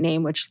 She didn't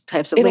name which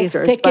types of It'll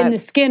lasers. Thicken the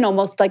skin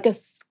almost like a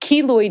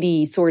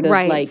keloidy sort of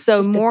like so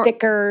just more, a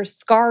thicker,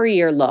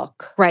 scarier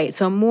look. Right.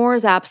 So more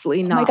is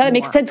absolutely not. Oh my God, that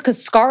makes sense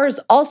because scars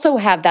also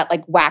have that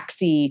like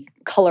waxy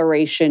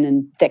coloration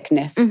and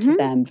thickness to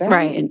them.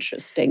 Very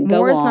interesting.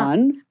 Go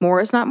on. More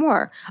is not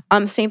more.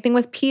 Same thing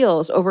with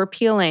peels. Over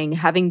peeling,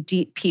 having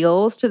deep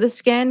peels to the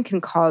skin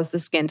can cause the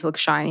skin to look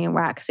shiny and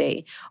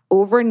waxy.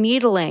 Over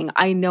needling,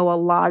 I know a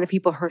lot of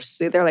people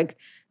they're like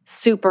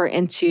super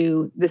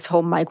into this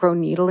whole micro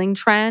needling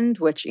trend,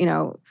 which, you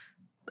know,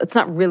 it's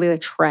not really a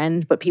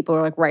trend, but people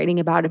are like writing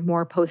about it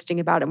more, posting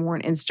about it more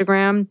on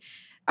Instagram.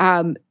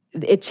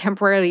 It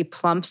temporarily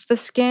plumps the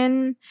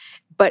skin,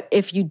 but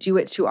if you do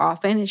it too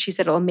often, she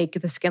said it'll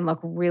make the skin look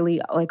really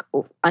like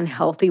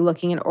unhealthy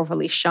looking and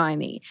overly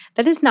shiny.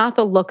 That is not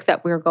the look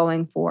that we're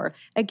going for.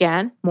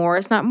 Again, more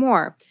is not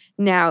more.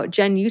 Now,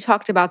 Jen, you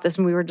talked about this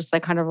when we were just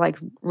like kind of like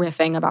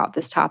riffing about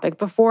this topic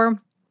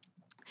before.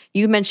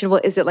 You mentioned,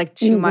 well, is it like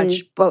too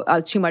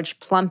much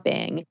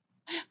plumping?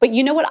 But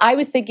you know what I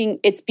was thinking?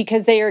 It's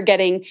because they are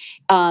getting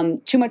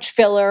too much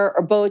filler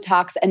or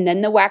Botox and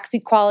then the waxy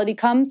quality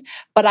comes.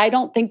 But I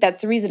don't think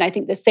that's the reason. I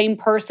think the same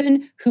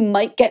person who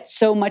might get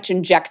so much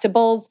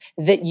injectables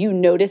that you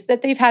notice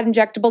that they've had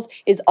injectables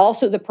is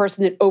also the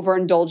person that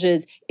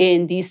overindulges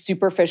in these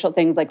superficial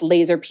things like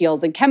laser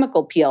peels and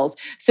chemical peels.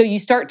 So you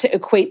start to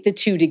equate the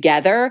two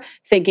together,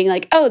 thinking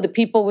like, oh, the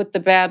people with the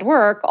bad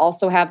work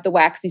also have the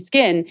waxy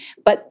skin.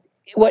 But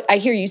what I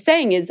hear you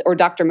saying is, or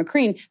Dr.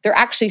 McCrean, they're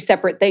actually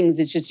separate things.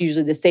 It's just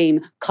usually the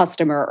same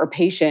customer or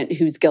patient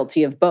who's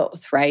guilty of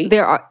both, right?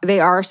 They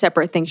are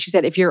separate things. She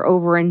said if you're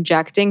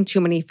over-injecting,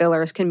 too many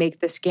fillers can make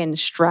the skin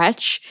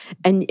stretch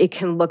and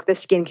the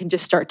skin can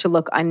just start to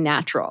look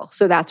unnatural.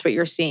 So that's what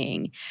you're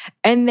seeing.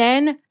 And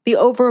then the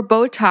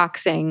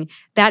over-Botoxing,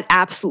 that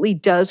absolutely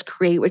does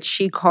create what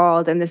she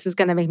called, and this is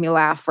going to make me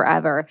laugh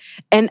forever,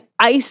 an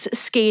ice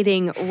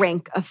skating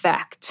rink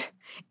effect.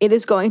 It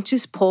is going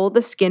to pull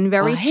the skin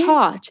very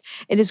taut.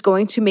 It is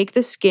going to make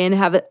the skin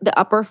have the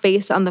upper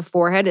face on the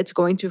forehead. It's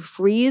going to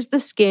freeze the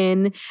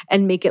skin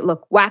and make it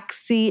look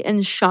waxy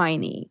and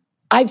shiny.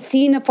 I've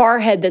seen a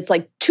forehead that's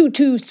like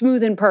too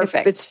smooth and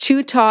perfect. If it's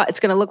too taut,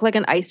 it's going to look like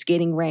an ice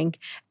skating rink.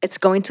 It's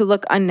going to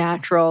look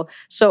unnatural.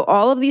 So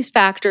all of these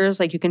factors,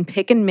 like you can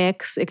pick and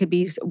mix. It could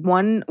be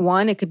one,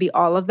 it could be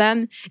all of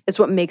them, is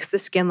what makes the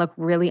skin look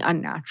really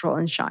unnatural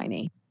and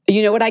shiny.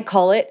 You know what I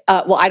call it?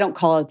 Well, I don't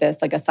call it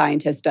this like a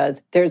scientist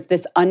does. There's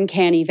this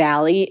uncanny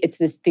valley. It's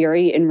this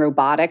theory in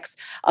robotics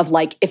of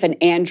like if an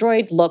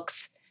android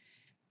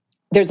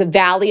there's a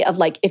valley of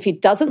like if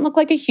it doesn't look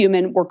like a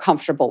human, we're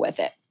comfortable with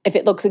it. If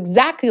it looks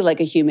exactly like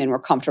a human, we're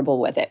comfortable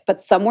with it. But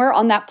somewhere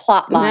on that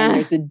plot line,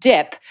 there's a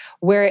dip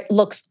where it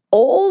looks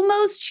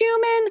almost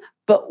human,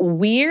 but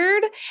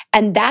weird.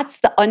 And that's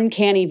the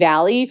uncanny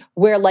valley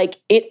where like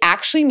it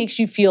actually makes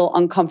you feel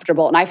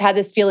uncomfortable. And I've had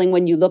this feeling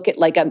when you look at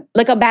like a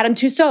Madame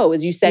Tussauds,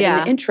 as you said in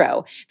the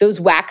intro, those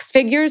wax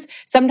figures,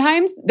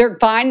 sometimes they're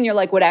fine and you're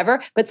like,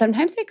 whatever, but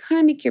sometimes they kind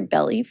of make your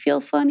belly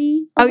feel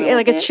funny.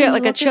 Like a chill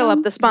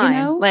up the spine. You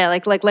know?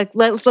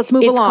 Let's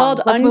move along. It's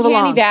called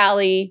Uncanny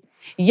Valley.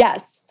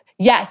 Yes.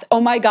 Oh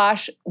my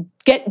gosh.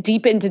 Get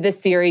deep into this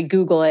theory.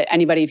 Google it.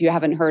 Anybody, if you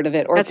haven't heard of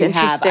it, or if you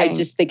have, I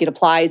just think it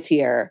applies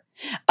here.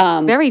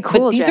 Very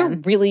cool. But these are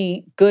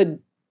really good.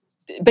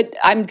 But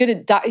I'm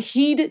going to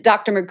heed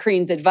Dr.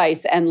 McCrean's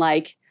advice and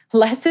like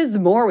less is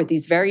more with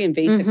these very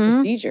invasive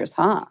procedures,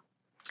 huh?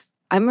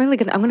 I'm going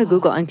to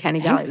Google Uncanny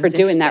Valley. Thanks for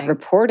doing that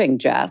reporting,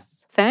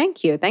 Jess.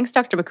 Thank you. Thanks,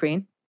 Dr.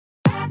 McCrean.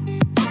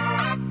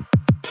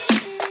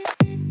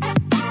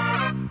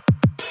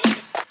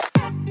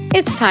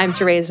 It's time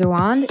to raise a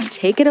wand.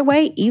 Take it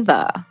away,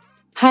 Eva.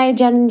 Hi,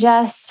 Jen and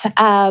Jess.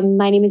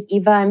 My name is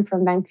Eva. I'm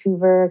from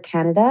Vancouver,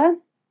 Canada.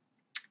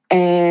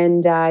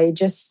 And I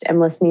just am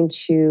listening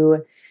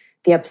to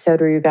the episode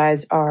where you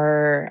guys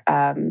are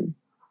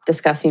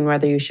discussing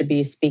whether you should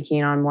be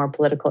speaking on more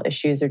political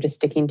issues or just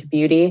sticking to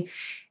beauty.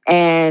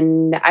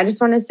 And I just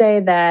want to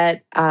say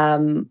that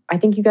I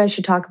think you guys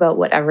should talk about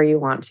whatever you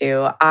want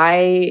to.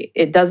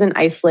 It doesn't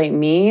isolate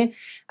me.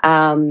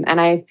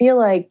 And I feel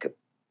like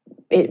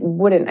it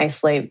wouldn't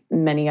isolate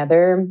many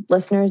other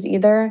listeners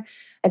either.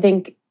 I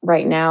think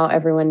right now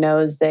everyone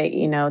knows that,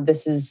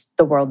 this is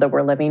the world that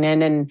we're living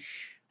in. And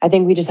I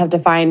think we just have to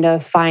find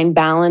a fine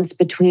balance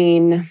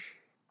between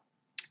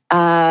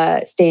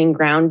staying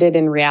grounded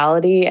in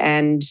reality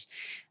and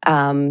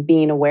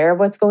being aware of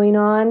what's going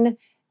on,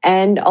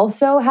 and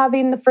also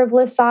having the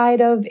frivolous side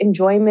of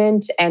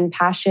enjoyment and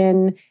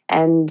passion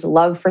and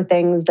love for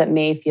things that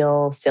may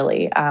feel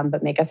silly,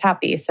 but make us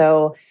happy.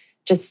 So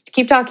just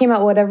keep talking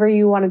about whatever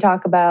you want to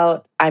talk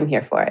about. I'm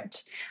here for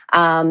it.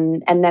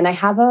 And then I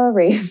have a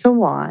raise a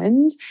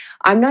wand.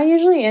 I'm not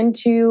usually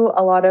into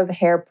a lot of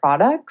hair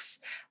products,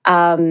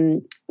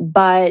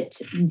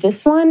 but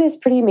this one is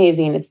pretty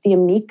amazing. It's the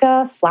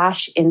Amika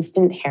Flash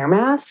Instant Hair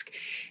Mask.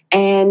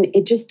 And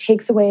it just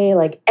takes away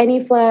like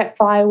any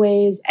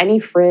flyaways, any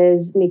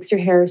frizz, makes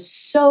your hair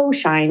so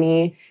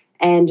shiny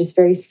and just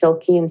very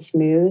silky and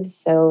smooth.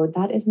 So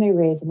that is my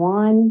raise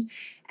wand.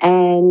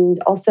 And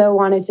also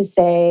wanted to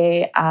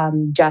say,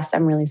 Jess,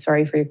 I'm really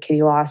sorry for your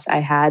kitty loss.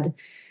 I had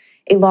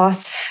a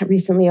loss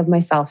recently of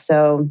myself.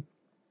 So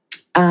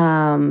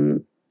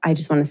I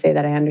just want to say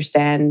that I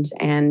understand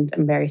and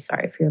I'm very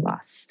sorry for your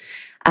loss.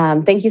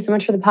 Thank you so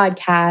much for the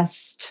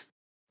podcast.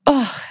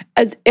 Oh,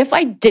 as if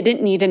I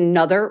didn't need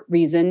another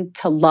reason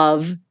to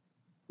love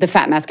the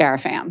Fat Mascara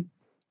fam.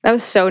 That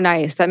was so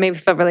nice. That made me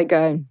feel really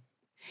good.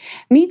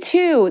 Me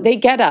too. They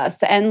get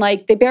us and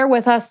like they bear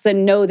with us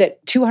and know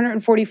that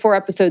 244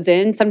 episodes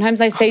in, sometimes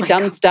I say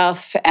dumb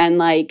stuff and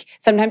like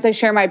sometimes I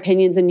share my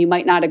opinions and you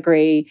might not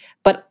agree,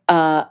 but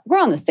we're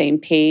on the same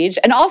page.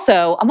 And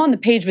also, I'm on the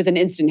page with an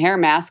instant hair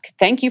mask.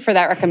 Thank you for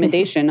that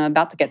recommendation. I'm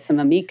about to get some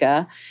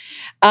Amika.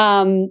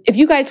 If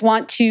you guys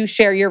want to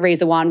share your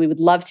Razor Wand, we would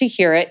love to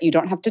hear it. You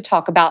don't have to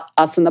talk about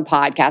us in the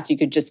podcast. You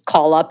could just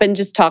call up and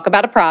just talk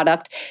about a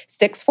product,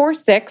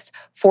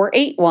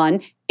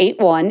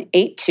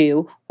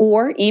 646-481-8182,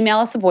 or email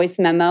us a voice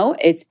memo.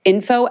 It's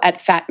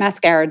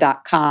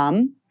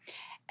info@fatmascara.com.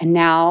 And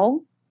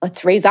now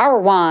let's raise our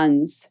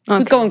wands. Okay.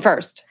 Who's going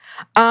first?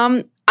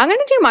 I'm going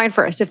to do mine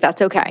first, if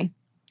that's okay.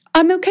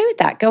 I'm okay with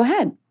that. Go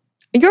ahead.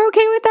 You're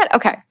okay with that?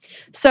 Okay.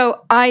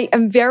 So I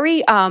am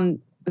very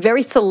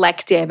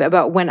selective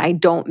about when I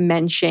don't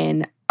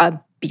mention a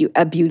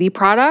beauty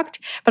product,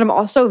 but I'm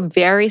also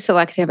very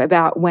selective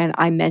about when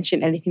I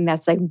mention anything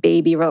that's like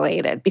baby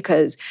related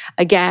because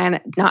again,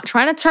 not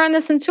trying to turn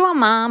this into a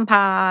mom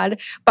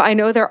pod, but I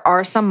know there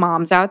are some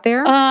moms out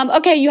there.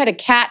 Okay, you had a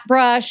cat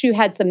brush, you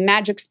had some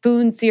Magic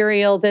Spoon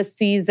cereal this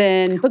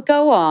season, but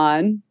go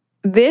on.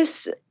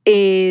 This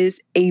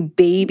is a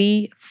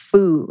baby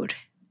food,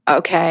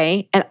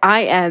 okay? And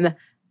I am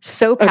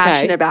so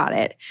passionate about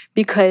it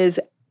because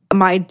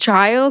my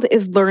child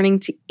is learning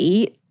to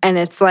eat and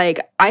it's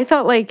like, I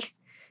thought like,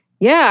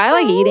 yeah, I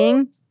like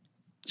eating.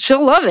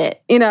 She'll love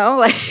it, you know?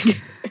 Like,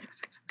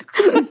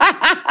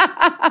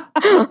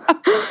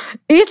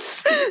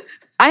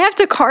 I have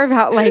to carve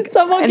out like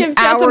someone give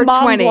Jess a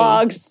mom 20.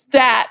 Vlog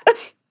stat.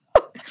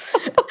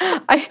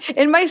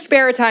 In my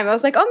spare time, I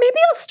was like, oh, maybe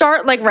I'll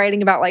start like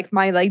writing about like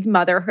my like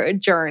motherhood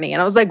journey.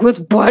 And I was like,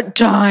 with what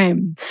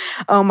time?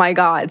 Oh my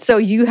God. So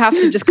you have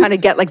to just kind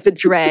of get like the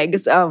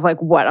dregs of like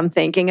what I'm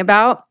thinking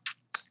about.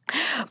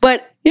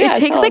 But it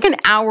takes like an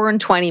hour and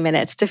 20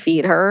 minutes to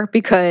feed her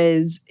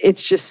because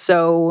it's just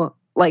so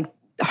like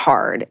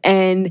hard.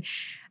 And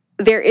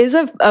there is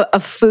a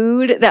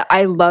food that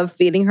I love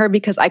feeding her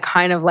because I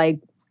kind of like,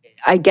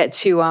 I get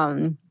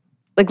to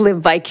like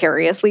live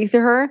vicariously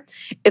through her.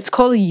 It's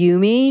called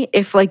Yumi.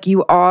 If like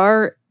you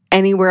are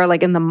anywhere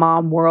like in the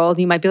mom world,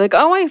 you might be like,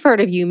 oh, I've heard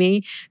of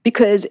Yumi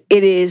because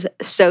it is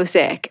so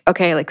sick.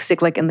 Okay, like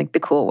sick like in like the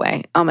cool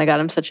way. Oh my God,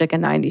 I'm such like a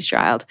 90s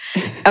child.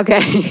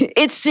 Okay,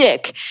 it's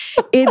sick.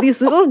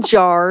 These little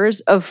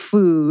jars of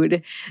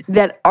food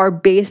that are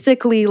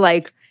basically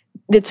like,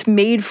 it's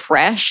made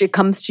fresh. It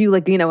comes to you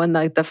like, you know, in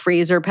the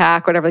freezer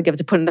pack, whatever, like you have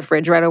to put in the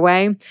fridge right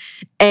away.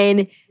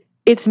 And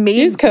it's made...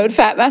 Use code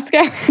Fat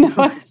Mascara.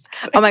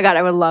 Oh my God,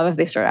 I would love if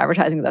they started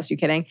advertising with us. Are you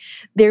kidding?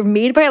 They're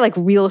made by like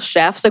real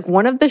chefs. Like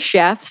one of the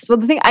chefs, well,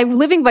 the thing, I'm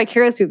living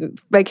vicariously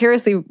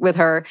with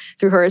her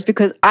through hers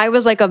because I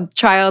was like a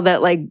child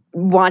that like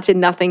wanted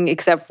nothing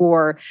except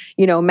for,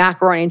 you know,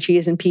 macaroni and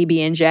cheese and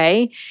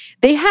PB&J.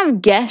 They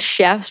have guest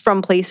chefs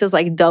from places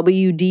like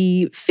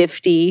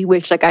WD-50,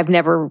 which like I've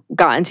never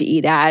gotten to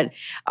eat at.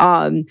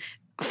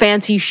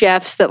 Fancy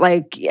chefs that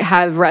like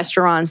have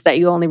restaurants that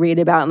you only read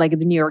about in like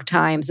the New York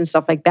Times and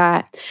stuff like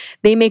that.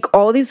 They make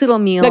all these little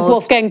meals. Like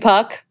Wolfgang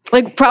Puck.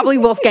 Like probably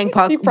Wolfgang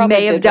Puck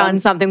may have done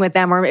something with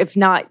them, or if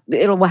not,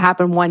 it'll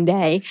happen one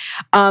day.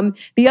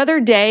 The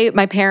other day,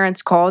 my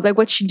parents called, like,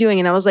 what's she doing?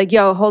 And I was like,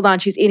 yo, hold on,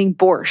 she's eating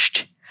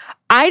borscht.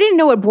 I didn't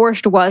know what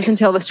borscht was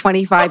until I was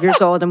 25 years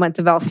old and went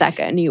to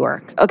Valseca in New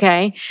York,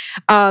 okay?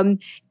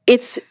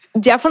 It's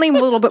definitely a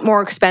little bit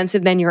more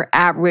expensive than your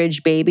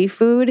average baby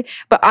food,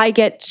 but I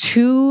get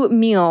 2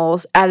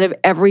 meals out of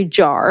every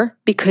jar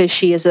because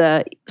she is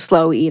a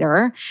slow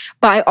eater.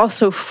 But I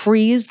also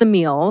freeze the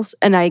meals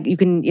and you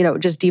can, you know,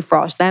 just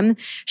defrost them.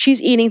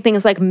 She's eating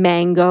things like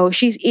mango.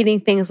 She's eating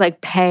things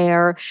like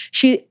pear.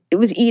 She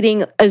was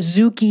eating a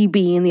Azuki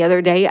bean the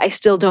other day. I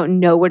still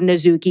don't know what an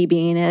Azuki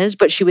bean is,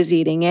 but she was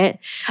eating it.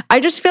 I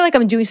just feel like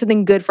I'm doing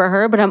something good for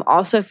her, but I'm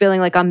also feeling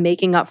like I'm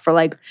making up for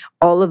like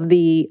all of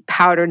the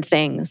powdered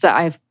things that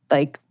I've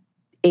like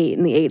ate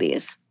in the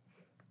 80s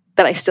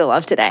that I still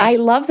love today. I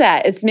love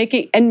that. It's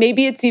making, and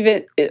maybe it's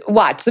even,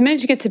 watch, the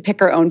minute she gets to pick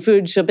her own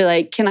food, she'll be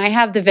like, can I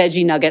have the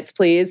veggie nuggets,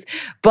 please?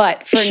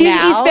 But for she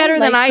now, eats better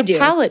than I do.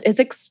 Palate is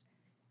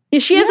yeah,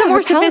 she has a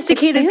more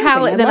sophisticated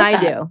palate than I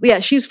do. Yeah,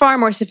 she's far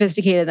more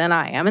sophisticated than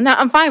I am. And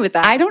I'm fine with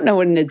that. I don't know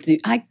what an Azuki...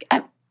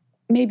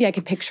 maybe I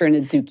could picture an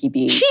Azuki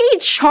bean. She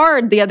ate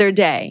chard the other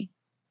day.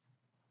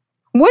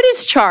 What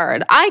is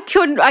chard? I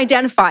couldn't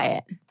identify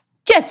it.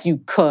 Yes,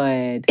 you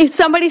could. If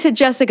somebody said,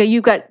 Jessica,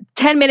 you've got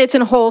 10 minutes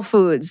in Whole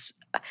Foods,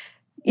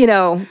 you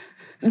know,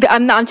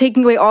 I'm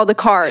taking away all the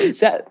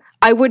carbs.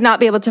 I would not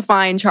be able to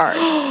find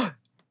chard.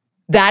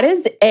 That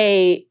is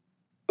a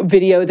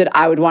video that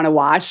I would want to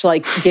watch,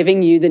 like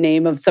giving you the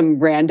name of some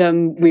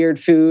random weird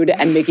food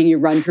and making you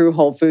run through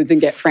Whole Foods and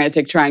get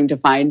frantic trying to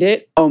find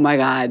it. Oh my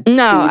God.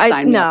 No,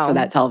 I know for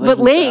that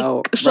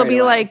television. But she'll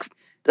be like,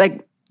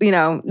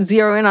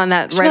 zero in on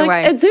that right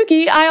away.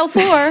 Adzuki, aisle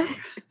 4.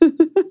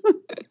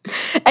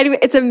 Anyway,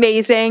 it's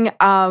amazing.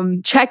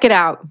 Check it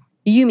out.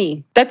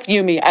 Yumi. That's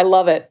Yumi. I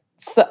love it.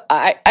 So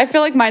I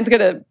feel like mine's going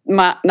to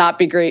not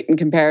be great in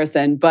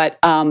comparison, but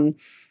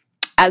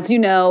as you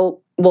know,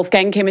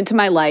 Wolfgang came into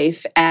my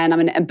life, and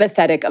I'm a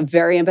very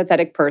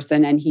empathetic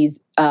person, and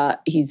he's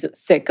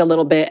sick a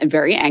little bit and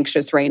very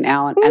anxious right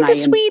now, and I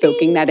am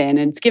soaking that in,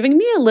 and it's giving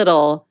me a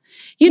little,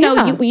 you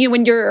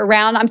when you're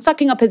around, I'm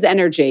sucking up his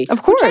energy,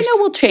 of course, which I know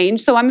will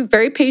change. So I'm a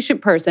very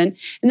patient person.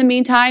 In the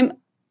meantime,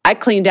 I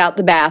cleaned out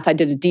the bath. I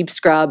did a deep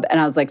scrub, and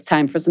I was like, it's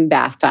time for some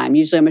bath time.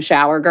 Usually I'm a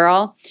shower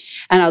girl,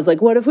 and I was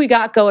like, what have we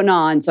got going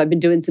on? So I've been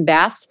doing some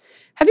baths.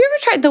 Have you ever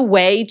tried the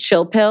Whey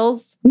chill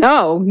pills?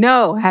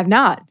 No, have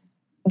not.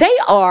 They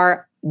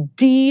are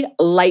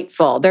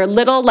delightful. They're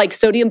little like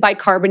sodium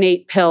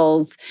bicarbonate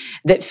pills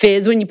that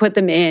fizz when you put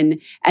them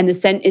in. And the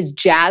scent is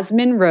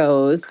jasmine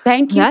rose.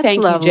 Thank you,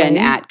 Jen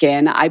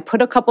Atkin. I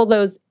put a couple of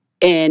those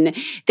in.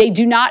 They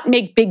do not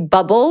make big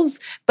bubbles,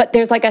 but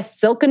there's like a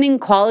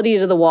silkening quality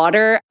to the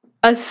water.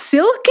 A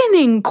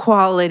silkening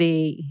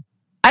quality.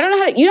 I don't know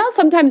how to,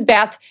 sometimes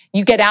bath,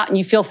 you get out and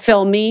you feel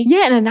filmy.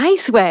 Yeah, in a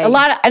nice way.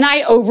 And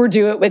I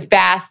overdo it with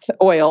bath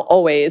oil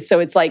always. So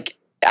it's like,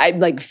 I'm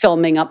like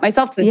filming up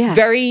myself. It's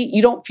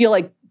you don't feel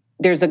like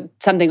there's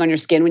something on your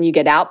skin when you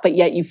get out, but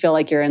yet you feel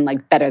like you're in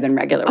like better than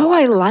regular water. Oh,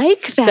 I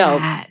like that. So,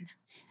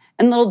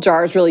 and little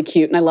jars really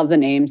cute, and I love the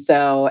name.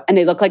 So, and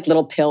they look like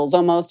little pills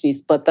almost. And you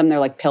split them; they're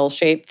like pill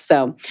shaped.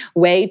 So,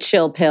 Whey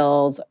chill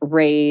pills,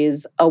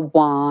 raise a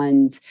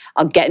wand.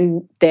 I'll get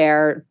in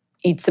there,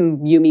 eat some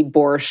Yumi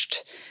borscht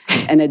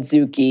and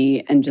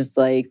adzuki, and just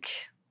like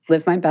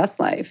live my best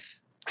life.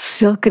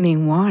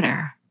 Silkening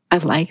water. I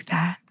like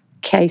that.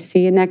 Okay, see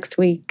you next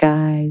week,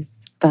 guys.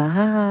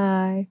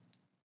 Bye.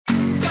 We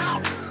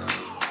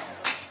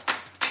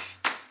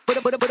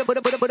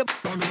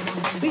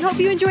hope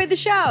you enjoyed the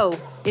show.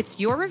 It's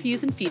your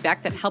reviews and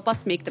feedback that help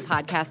us make the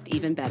podcast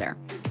even better.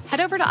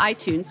 Head over to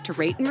iTunes to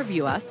rate and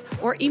review us,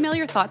 or email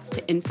your thoughts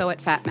to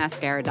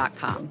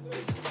info@fatmascara.com.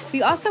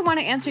 We also want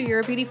to answer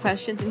your beauty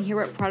questions and hear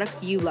what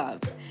products you love.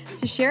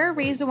 To share a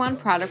Raise a Wand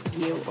product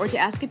review or to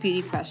ask a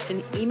beauty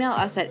question, email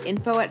us at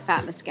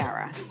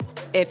info@fatmascara.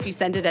 If you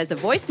send it as a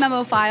voice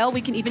memo file,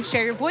 we can even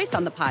share your voice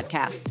on the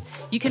podcast.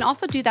 You can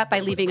also do that by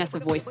leaving us a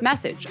voice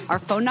message. Our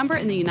phone number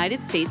in the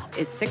United States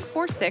is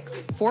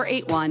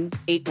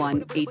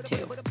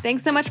 646-481-8182.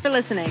 Thanks so much for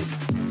listening.